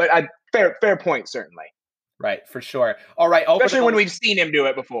enough. But fair point, certainly. Right, for sure. All right, especially when we've seen him do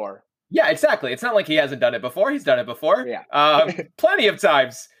it before. Yeah, exactly. It's not like he hasn't done it before. He's done it before. Yeah. Plenty of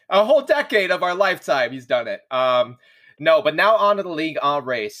times. A whole decade of our lifetime, he's done it. No, but now on to the Ligue 1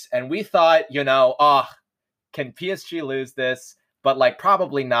 race. And we thought, can PSG lose this? But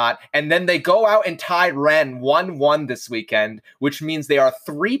probably not. And then they go out and tie Rennes 1-1 this weekend, which means they are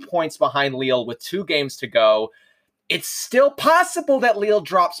 3 points behind Lille with 2 games to go. It's still possible that Lille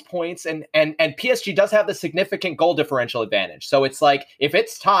drops points, and PSG does have the significant goal differential advantage. So it's if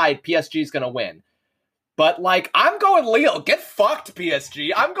it's tied, PSG is going to win. But I'm going Lille. Get fucked,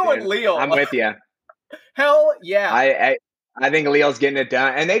 PSG. I'm going Lille. I'm with you. Hell yeah. I think Lille's getting it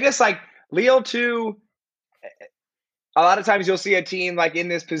done. And they just Lille too. A lot of times you'll see a team in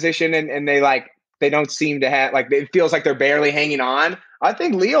this position and they don't seem to have it feels like they're barely hanging on. I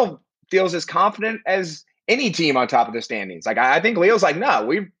think Lille feels as confident as any team on top of the standings. I think Lille's no,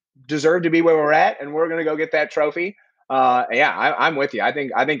 we deserve to be where we're at, and we're going to go get that trophy. I'm with you. I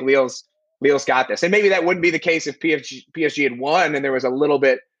think Lille's got this, and maybe that wouldn't be the case if PSG had won and there was a little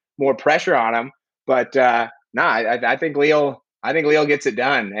bit more pressure on them. But I think Lille gets it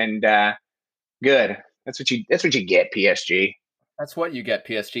done, and good. That's what you get, PSG. That's what you get,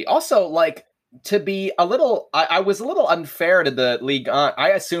 PSG. Also, to be a little, I was a litle unfair to the league. I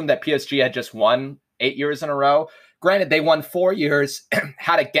assumed that PSG had just won 8 years in a row. Granted, they won 4 years,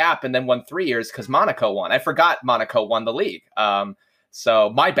 had a gap, and then won 3 years because Monaco won. I forgot Monaco won the league. So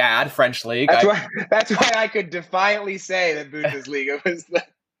my bad, French league. That's why I could defiantly say that Bundesliga was the.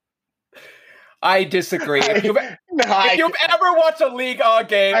 I disagree. If you've ever watched a league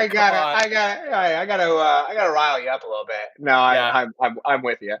game, I gotta rile you up a little bit. No, I'm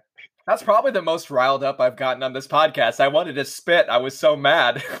with you. That's probably the most riled up I've gotten on this podcast. I wanted to spit. I was so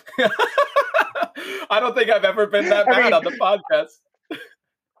mad. I don't think I've ever been that mad on the podcast.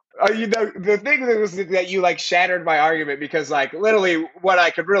 The thing was that you shattered my argument because literally what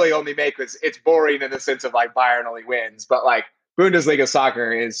I could really only make was it's boring in the sense of Bayern only wins, but Bundesliga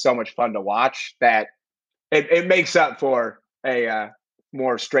soccer is so much fun to watch that it makes up for a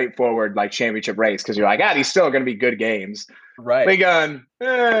more straightforward championship race because you're these still going to be good games. Right. Big Gun,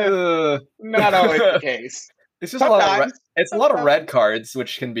 not always the case. It's just Sometimes, it's a lot of red cards,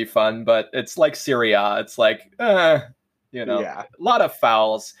 which can be fun, but it's like Serie A. It's like, a yeah. lot of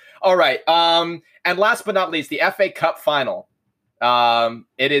fouls. All right. And last but not least, the FA Cup final.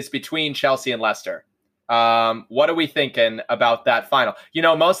 It is between Chelsea and Leicester. What are we thinking about that final?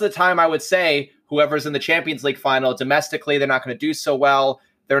 Most of the time I would say whoever's in the Champions League final domestically, they're not going to do so well.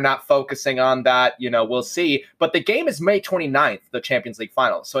 They're not focusing on that. We'll see. But the game is May 29th, the Champions League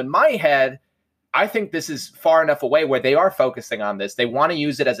final. So in my head, I think this is far enough away where they are focusing on this. They want to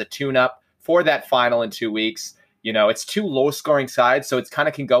use it as a tune-up for that final in 2 weeks. It's two low-scoring sides, so it kind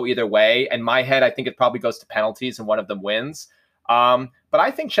of can go either way. In my head, I think it probably goes to penalties and one of them wins. But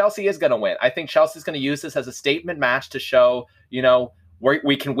I think Chelsea is going to win. I think Chelsea is going to use this as a statement match to show,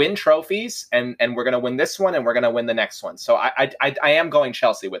 we can win trophies, and we're going to win this one, and we're going to win the next one. So I am going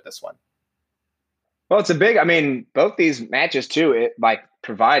Chelsea with this one. Well, it's both these matches too, it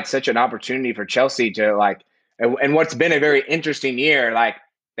provides such an opportunity for Chelsea to and what's been a very interesting year,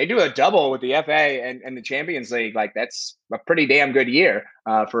 they do a double with the FA and the Champions League. That's a pretty damn good year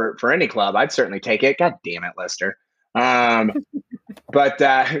for any club. I'd certainly take it. God damn it, Leicester. But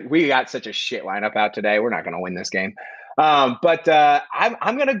we got such a shit lineup out today. We're not going to win this game. But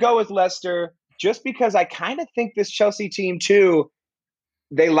I'm going to go with Leicester just because I kind of think this Chelsea team too,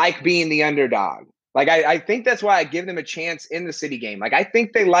 they like being the underdog. I think that's why I give them a chance in the City game. I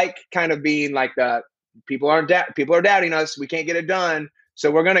think they like kind of being the people are doubting us. We can't get it done. So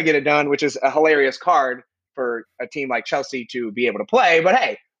we're going to get it done, which is a hilarious card for a team like Chelsea to be able to play. But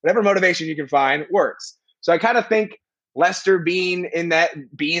hey, whatever motivation you can find works. So I kind of think Leicester being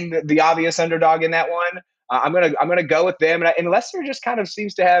the obvious underdog in that one, I'm gonna go with them. And Leicester just kind of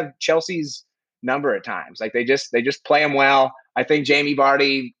seems to have Chelsea's number at times. They just play them well. I think Jamie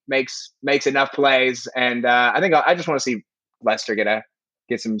Vardy makes enough plays, and I think I just want to see Leicester get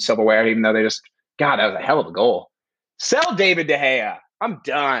some silverware, even though that was a hell of a goal. Sell David De Gea. I'm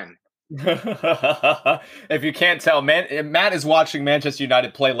done. If you can't tell, Matt is watching Manchester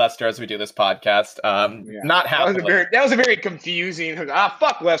United play Leicester as we do this podcast. Not happily. That was a very confusing.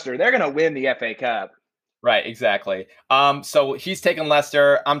 Fuck Leicester. They're gonna win the FA Cup. Right, exactly. So he's taking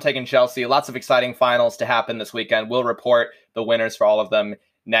Leicester. I'm taking Chelsea. Lots of exciting finals to happen this weekend. We'll report the winners for all of them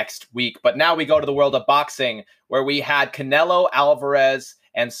next week. But now we go to the world of boxing, where we had Canelo Alvarez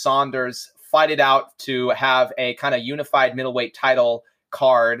and Saunders fight it out to have a kind of unified middleweight title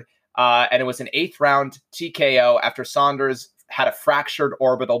card. And it was an 8th round TKO after Saunders had a fractured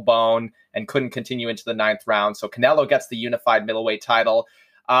orbital bone and couldn't continue into the 9th round. So Canelo gets the unified middleweight title.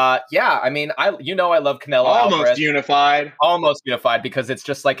 I love Canelo Alvarez. Almost unified because it's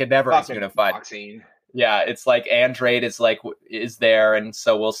just like it never is unified. Boxing. Yeah, it's like Andrade is there, and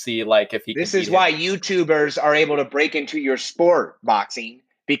so we'll see if he. This is why YouTubers are able to break into your sport, boxing,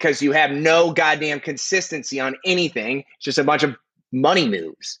 because you have no goddamn consistency on anything. It's just a bunch of money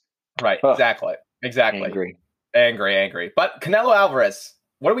moves. Right. Exactly. Angry. But Canelo Alvarez,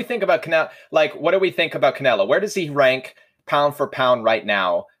 what do we think about Canelo? What do we think about Canelo? Where does he rank pound for pound right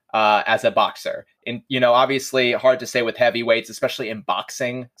now as a boxer? And, obviously hard to say with heavyweights, especially in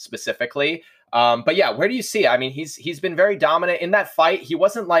boxing specifically. But yeah, where do you see? He's been very dominant in that fight. He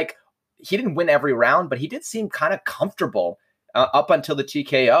wasn't he didn't win every round, but he did seem kind of comfortable up until the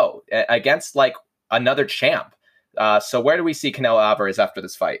TKO against another champ. So where do we see Canelo Alvarez after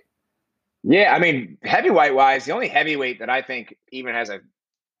this fight? Yeah, heavyweight wise, the only heavyweight that I think even has a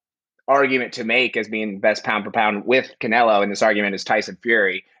argument to make as being best pound for pound with Canelo in this argument is Tyson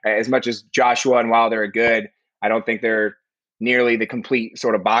Fury. As much as Joshua and Wilder are good, I don't think they're nearly the complete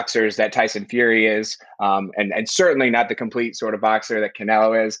sort of boxers that Tyson Fury is, and certainly not the complete sort of boxer that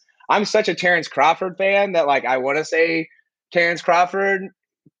Canelo is. I'm such a Terrence Crawford fan that I want to say Terrence Crawford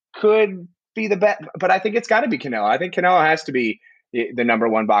could be the best, but I think it's got to be Canelo. I think Canelo has to be the number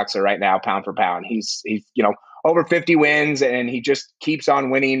one boxer right now, pound for pound. He's over 50 wins, and he just keeps on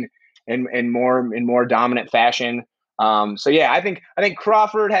winning in more dominant fashion. So yeah, I think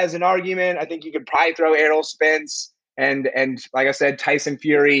Crawford has an argument. I think you could probably throw Errol Spence and like I said, Tyson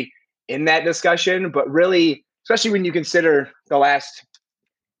Fury in that discussion. But really, especially when you consider the last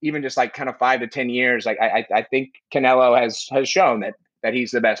even just kind of 5 to 10 years, I think Canelo has shown that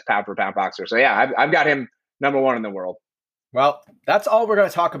he's the best pound for pound boxer. So yeah, I've got him number one in the world. Well, that's all we're going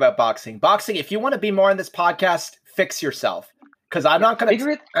to talk about boxing. Boxing, if you want to be more on this podcast, fix yourself. Because I'm not going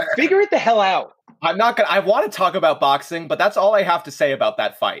to figure it the hell out. I want to talk about boxing, but that's all I have to say about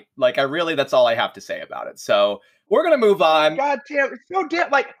that fight. That's all I have to say about it. So we're going to move on. God damn, it's so damn,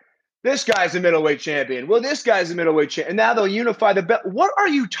 this guy's a middleweight champion. Well, this guy's a middleweight champion. And now they'll unify the belt. What are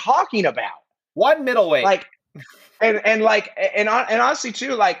you talking about? One middleweight. And honestly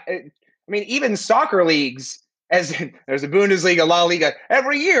too, even soccer leagues, as in, there's a Bundesliga, La Liga.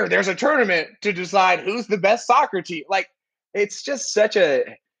 Every year there's a tournament to decide who's the best soccer team. Like, it's just such a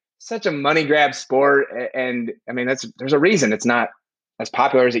money grab sport. And I mean, there's a reason it's not as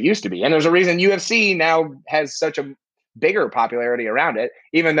popular as it used to be. And there's a reason UFC now has such a bigger popularity around it,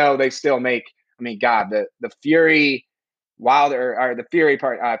 even though they still make, I mean, God, the Fury Wilder or the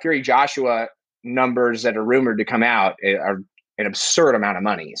Fury Joshua numbers that are rumored to come out are an absurd amount of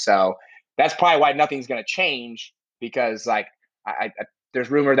money. So that's probably why nothing's going to change, because like there's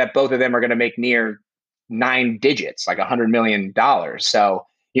rumor that both of them are going to make near 9 digits, like $100 million. So,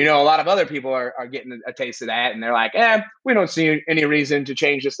 you know, a lot of other people are getting a taste of that, and they're like, we don't see any reason to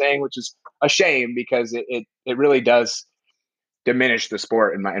change this thing, which is a shame, because it really does diminish the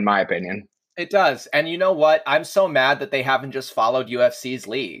sport in my opinion. It does. And you know what? I'm so mad that they haven't just followed UFC's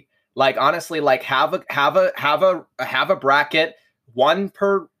lead. Like, honestly, like have a bracket, one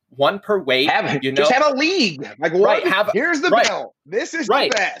per weight. Just have a league. Like, what? Right, here's the belt. This is the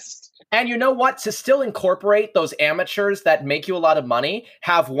best. And you know what? To still incorporate those amateurs that make you a lot of money,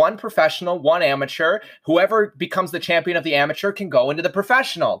 have one professional, one amateur. Whoever becomes the champion of the amateur can go into the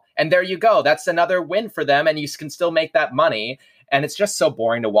professional. And there you go. That's another win for them, and you can still make that money. And it's just so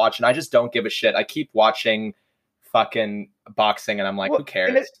boring to watch, and I just don't give a shit. I keep watching fucking boxing, and I'm like, who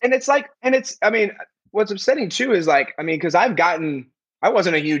cares? I mean, what's upsetting too is like, I mean, because I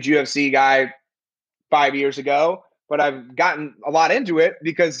wasn't a huge UFC guy 5 years ago, but I've gotten a lot into it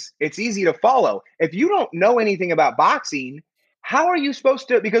because it's easy to follow. If you don't know anything about boxing, how are you supposed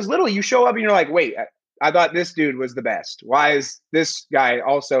to? Because literally you show up and you're like, wait, I thought this dude was the best. Why is this guy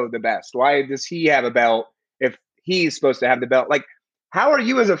also the best? Why does he have a belt if he's supposed to have the belt? Like, how are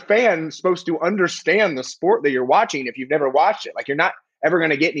you as a fan supposed to understand the sport that you're watching if you've never watched it? Like, you're not ever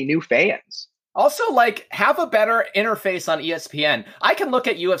going to get any new fans. Also, like, have a better interface on ESPN. I can look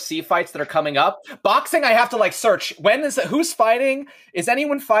at UFC fights that are coming up. Boxing, I have to like search. Who's fighting? Is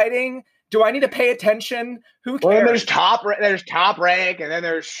anyone fighting? Do I need to pay attention? Who cares? Well, there's Top Rank, and then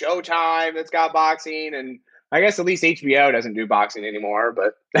there's Showtime that's got boxing, and I guess at least HBO doesn't do boxing anymore.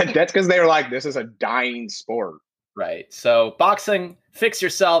 But that's because they were like, this is a dying sport. Right. So boxing, fix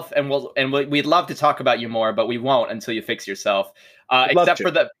yourself, and we'd love to talk about you more, but we won't until you fix yourself. Except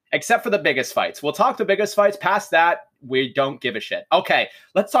for the biggest fights. We'll talk the biggest fights. Past that, we don't give a shit. Okay,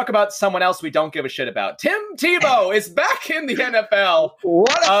 let's talk about someone else we don't give a shit about. Tim Tebow is back in the NFL.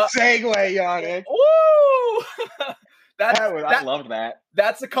 What a segue, Yannick. Woo! I loved that.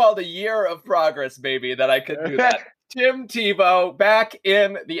 That's called a year of progress, baby, that I could do that. Tim Tebow back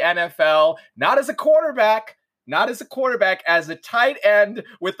in the NFL, not as a quarterback, as a tight end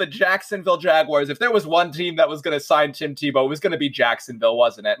with the Jacksonville Jaguars. If there was one team that was going to sign Tim Tebow, it was going to be Jacksonville,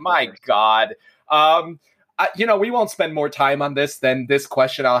 wasn't it? My God. We won't spend more time on this than this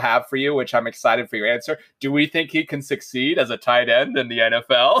question I'll have for you, which I'm excited for your answer. Do we think he can succeed as a tight end in the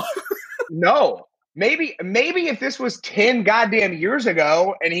NFL? No. Maybe if this was 10 goddamn years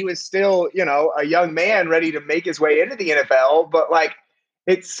ago and he was still, a young man ready to make his way into the NFL, but like,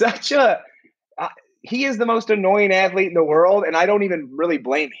 it's such he is the most annoying athlete in the world, and I don't even really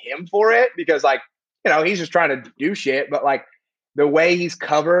blame him for it because, like, he's just trying to do shit. But like the way he's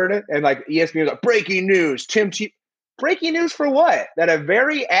covered, and like ESPN's like, breaking news, breaking news for what? That a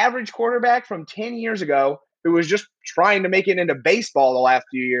very average quarterback from 10 years ago who was just trying to make it into baseball the last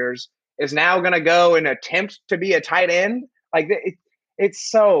few years is now going to go and attempt to be a tight end. Like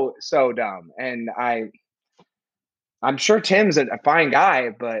it's so dumb, and I'm sure Tim's a fine guy,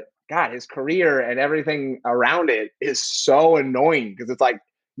 but God, his career and everything around it is so annoying because it's like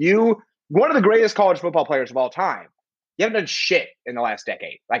one of the greatest college football players of all time. You haven't done shit in the last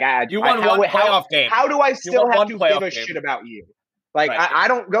decade. Like you won one playoff game. How do I still have to give a shit about you? Like right. I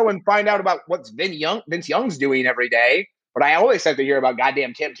don't go and find out about what's Vince Young's doing every day, but I always have to hear about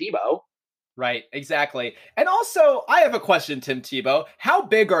goddamn Tim Tebow. Right, exactly. And also, I have a question, Tim Tebow. How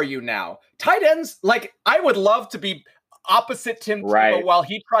big are you now? Tight ends, like, I would love to be opposite Tim Tebow while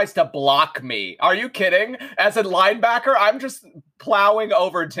he tries to block me. Are you kidding? As a linebacker, I'm just plowing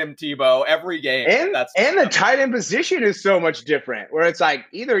over Tim Tebow every game. And the tight end position is so much different, where it's like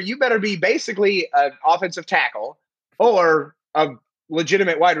either you better be basically an offensive tackle or a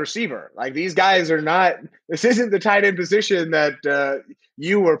legitimate wide receiver. Like these guys are not. This isn't the tight end position that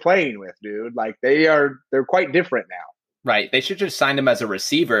you were playing with, dude. Like they're quite different now. Right. They should just sign him as a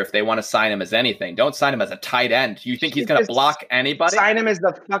receiver if they want to sign him as anything. Don't sign him as a tight end. You think he's going to block anybody? Sign him as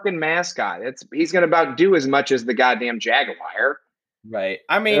the fucking mascot. He's going to about do as much as the goddamn Jaguar. Right.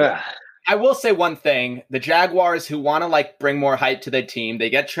 I mean, I will say one thing. The Jaguars who want to like bring more hype to their team, they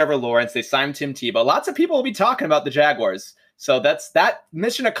get Trevor Lawrence, they sign Tim Tebow. Lots of people will be talking about the Jaguars. So that's that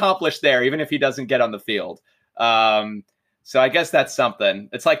mission accomplished there, even if he doesn't get on the field. So I guess that's something.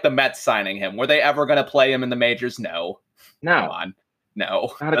 It's like the Mets signing him. Were they ever going to play him in the majors? No. Come No, on.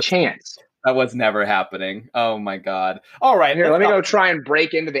 No. not a chance. That was never happening. Oh my God. All right. Here, let me go try and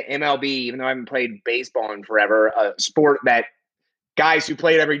break into the MLB, even though I haven't played baseball in forever. A sport that guys who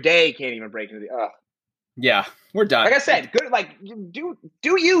play it every day can't even break into the. Yeah, we're done. Like I said, good. Like do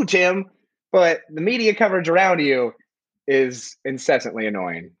you, Tim? But the media coverage around you is incessantly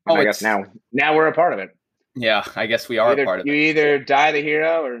annoying. And I guess now we're a part of it. Yeah, I guess we are a part of it. You either die the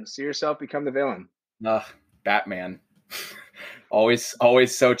hero or see yourself become the villain. Batman. always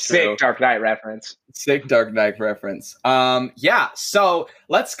so true. Sick Dark Knight reference. Yeah, so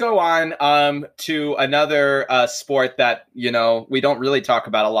let's go on to another sport that, we don't really talk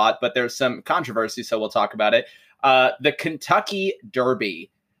about a lot, but there's some controversy, so we'll talk about it. The Kentucky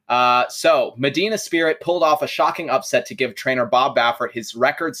Derby. So Medina Spirit pulled off a shocking upset to give trainer Bob Baffert his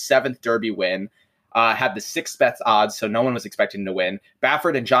record 7th Derby win. Had the 6th best odds, so no one was expecting to win.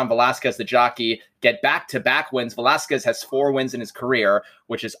 Baffert and John Velasquez, the jockey, get back-to-back wins. Velasquez has 4 wins in his career,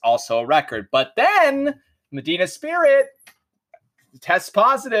 which is also a record. But then Medina Spirit tests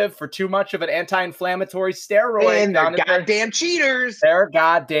positive for too much of an anti-inflammatory steroid. And they're goddamn cheaters. They're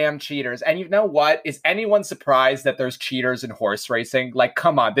goddamn cheaters. And you know what? Is anyone surprised that there's cheaters in horse racing? Like,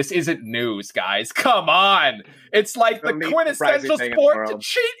 come on. This isn't news, guys. Come on. It's like the quintessential sport to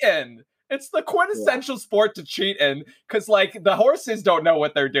cheat in. It's the quintessential sport to cheat in because, like, the horses don't know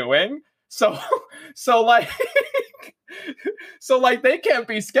what they're doing. So like they can't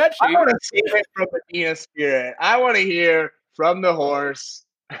be sketchy. I want to see it from Medina Spirit. I want to hear from the horse.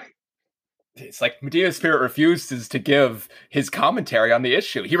 It's like Medina Spirit refuses to give his commentary on the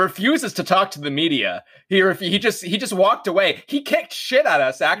issue. He refuses to talk to the media. He just walked away. He kicked shit at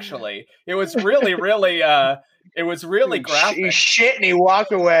us. Actually, it was really graphic. He shit and he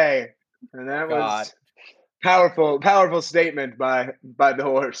walked away. And that was powerful statement by the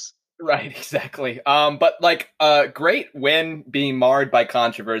horse. Right, exactly. But like a great win being marred by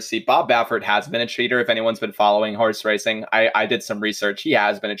controversy. Bob Baffert has been a cheater. If anyone's been following horse racing, I did some research. He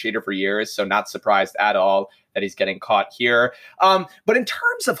has been a cheater for years, so not surprised at all that he's getting caught here. But in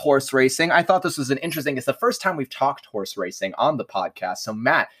terms of horse racing, I thought this was it's the first time we've talked horse racing on the podcast. So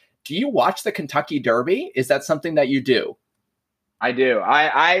Matt, do you watch the Kentucky Derby? Is that something that you do? I do.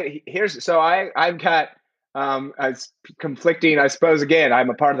 I've got conflicting. I suppose again, I'm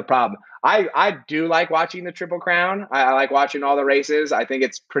a part of the problem. I do like watching the Triple Crown. I like watching all the races. I think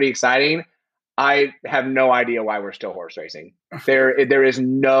it's pretty exciting. I have no idea why we're still horse racing. There is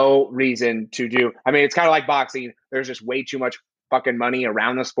no reason to do. I mean, it's kind of like boxing. There's just way too much fucking money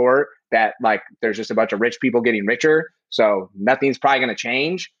around the sport that like there's just a bunch of rich people getting richer. So nothing's probably going to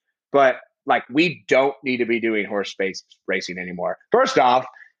change. But like, we don't need to be doing horse racing anymore. First off,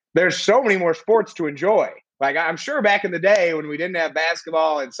 there's so many more sports to enjoy. Like, I'm sure back in the day when we didn't have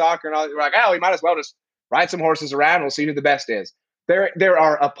basketball and soccer and all, we're like, we might as well just ride some horses around. We'll see who the best is. There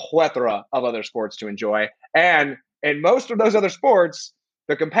are a plethora of other sports to enjoy. And in most of those other sports,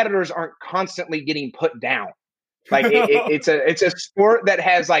 the competitors aren't constantly getting put down. Like, it's a sport that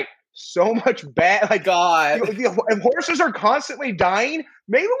has like so much bad, like, God, if horses are constantly dying,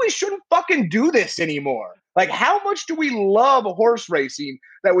 maybe we shouldn't fucking do this anymore. Like, how much do we love horse racing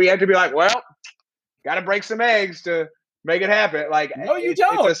that we have to be like, well, got to break some eggs to make it happen? Like, no, you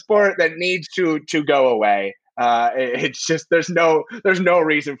don't. It's a sport that needs to go away. It's just there's no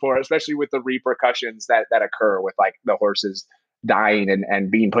reason for it, especially with the repercussions that occur with like the horses dying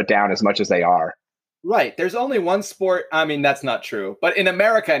and being put down as much as they are. Right. There's only one sport. I mean, that's not true. But in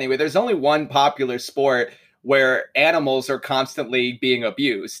America, anyway, there's only one popular sport where animals are constantly being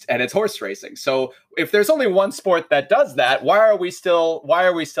abused, and it's horse racing. So if there's only one sport that does that, why are we still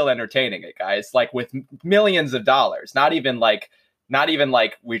entertaining it, guys? Like, with millions of dollars, not even like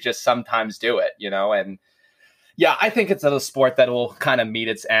we just sometimes do it, and yeah, I think it's a sport that will kind of meet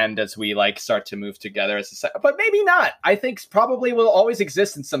its end as we like start to move together as a, but maybe not. I think probably will always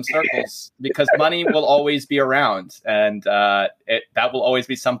exist in some circles because money will always be around, and that will always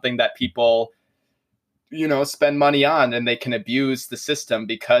be something that people, spend money on, and they can abuse the system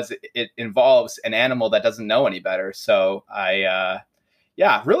because it involves an animal that doesn't know any better. So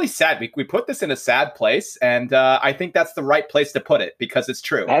really sad. We put this in a sad place, and I think that's the right place to put it because it's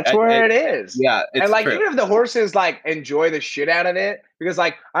true. That's where it is. Yeah, it's and like true. Even if the horses like enjoy the shit out of it, because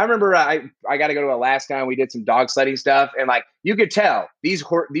like I remember I got to go to Alaska and we did some dog sledding stuff, and like you could tell these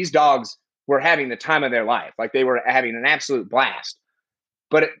dogs were having the time of their life. Like they were having an absolute blast.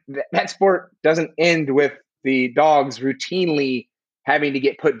 But that sport doesn't end with the dogs routinely having to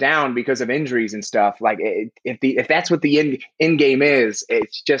get put down because of injuries and stuff. Like if that's what the end game is,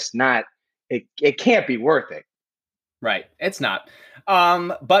 it's just not. It can't be worth it. Right. It's not.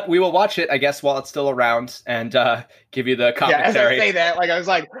 But we will watch it, I guess, while it's still around and give you the commentary. Yeah, as I say that, like I was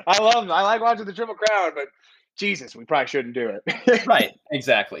like, I like watching the Triple Crown, but Jesus, we probably shouldn't do it. Right,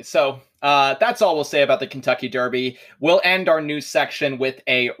 exactly. So that's all we'll say about the Kentucky Derby. We'll end our news section with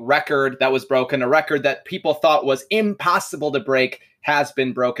a record that was broken, a record that people thought was impossible to break has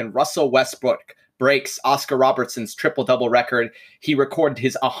been broken. Russell Westbrook breaks Oscar Robertson's triple-double record. He recorded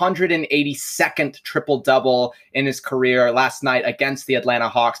his 182nd triple-double in his career last night against the Atlanta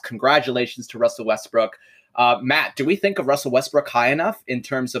Hawks. Congratulations to Russell Westbrook. Matt, do we think of Russell Westbrook high enough in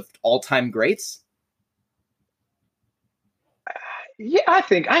terms of all-time greats? Yeah, I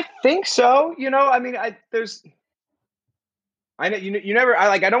think so. You know, I mean, I know you never.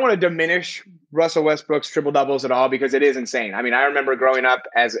 I don't want to diminish Russell Westbrook's triple doubles at all because it is insane. I mean, I remember growing up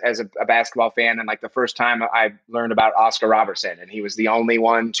as a basketball fan, and like the first time I learned about Oscar Robertson, and he was the only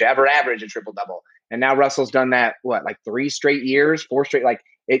one to ever average a triple double. And now Russell's done that like 3 straight years, 4 straight. Like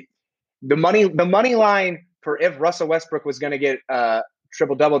it, the money line for if Russell Westbrook was going to get a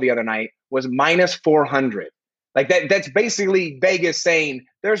triple double the other night was minus 400. Like that's basically Vegas saying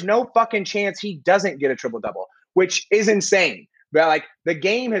there's no fucking chance he doesn't get a triple double, which is insane. But like the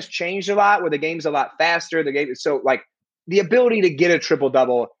game has changed a lot, where the game's a lot faster. The game, so like the ability to get a triple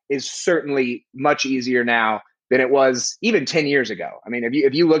double is certainly much easier now than it was even 10 years ago. I mean,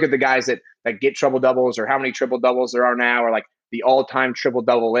 if you look at the guys that get triple doubles or how many triple doubles there are now, or like the all-time triple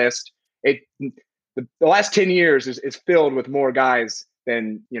double list, the last 10 years is filled with more guys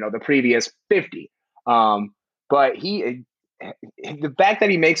than the previous 50. But the fact that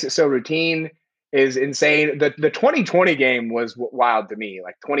he makes it so routine is insane. The 2020 game was wild to me,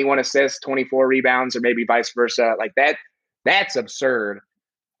 like 21 assists, 24 rebounds, or maybe vice versa. Like that's absurd.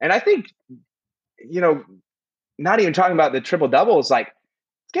 And I think, not even talking about the triple doubles, like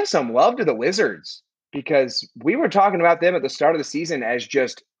let's give some love to the Wizards, because we were talking about them at the start of the season as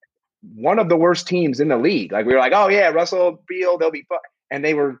just one of the worst teams in the league. Like we were like, oh yeah, Russell, Beal, they'll be fun. And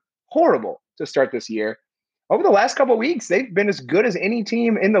they were horrible to start this year. Over the last couple of weeks, they've been as good as any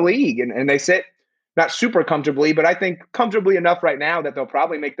team in the league. And they sit not super comfortably, but I think comfortably enough right now that they'll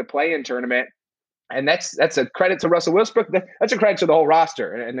probably make the play-in tournament. And that's a credit to Russell Westbrook. That's a credit to the whole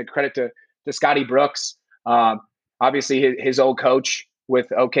roster, and a credit to Scotty Brooks. Obviously, his old coach with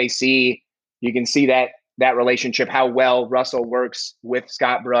OKC. You can see that relationship, how well Russell works with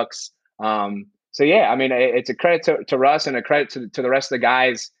Scott Brooks. So, yeah, I mean, it's a credit to Russ and a credit to the rest of the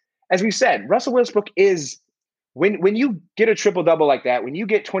guys. As we said, Russell Westbrook is – when you get a triple-double like that, when you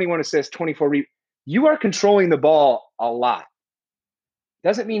get 21 assists, 24 you are controlling the ball a lot.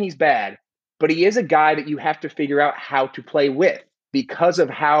 Doesn't mean he's bad, but he is a guy that you have to figure out how to play with because of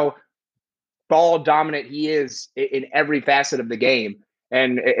how ball dominant he is in every facet of the game.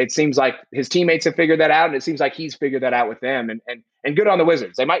 And it seems like his teammates have figured that out, and it seems like he's figured that out with them. And good on the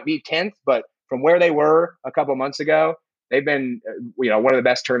Wizards. They might be 10th, but from where they were a couple of months ago, they've been one of the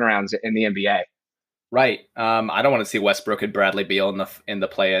best turnarounds in the NBA. Right. I don't want to see Westbrook and Bradley Beal in the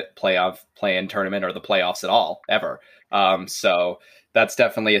play-in tournament or the playoffs at all, ever. So that's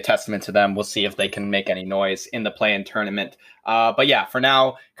definitely a testament to them. We'll see if they can make any noise in the play-in tournament. But yeah, for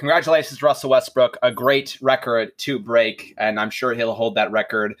now, congratulations, Russell Westbrook. A great record to break, and I'm sure he'll hold that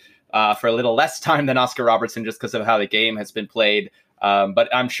record for a little less time than Oscar Robertson just because of how the game has been played. But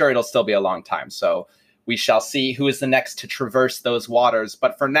I'm sure it'll still be a long time. So we shall see who is the next to traverse those waters.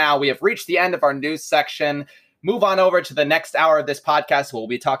 But for now, we have reached the end of our news section. Move on over to the next hour of this podcast. We'll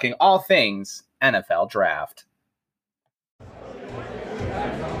be talking all things NFL Draft.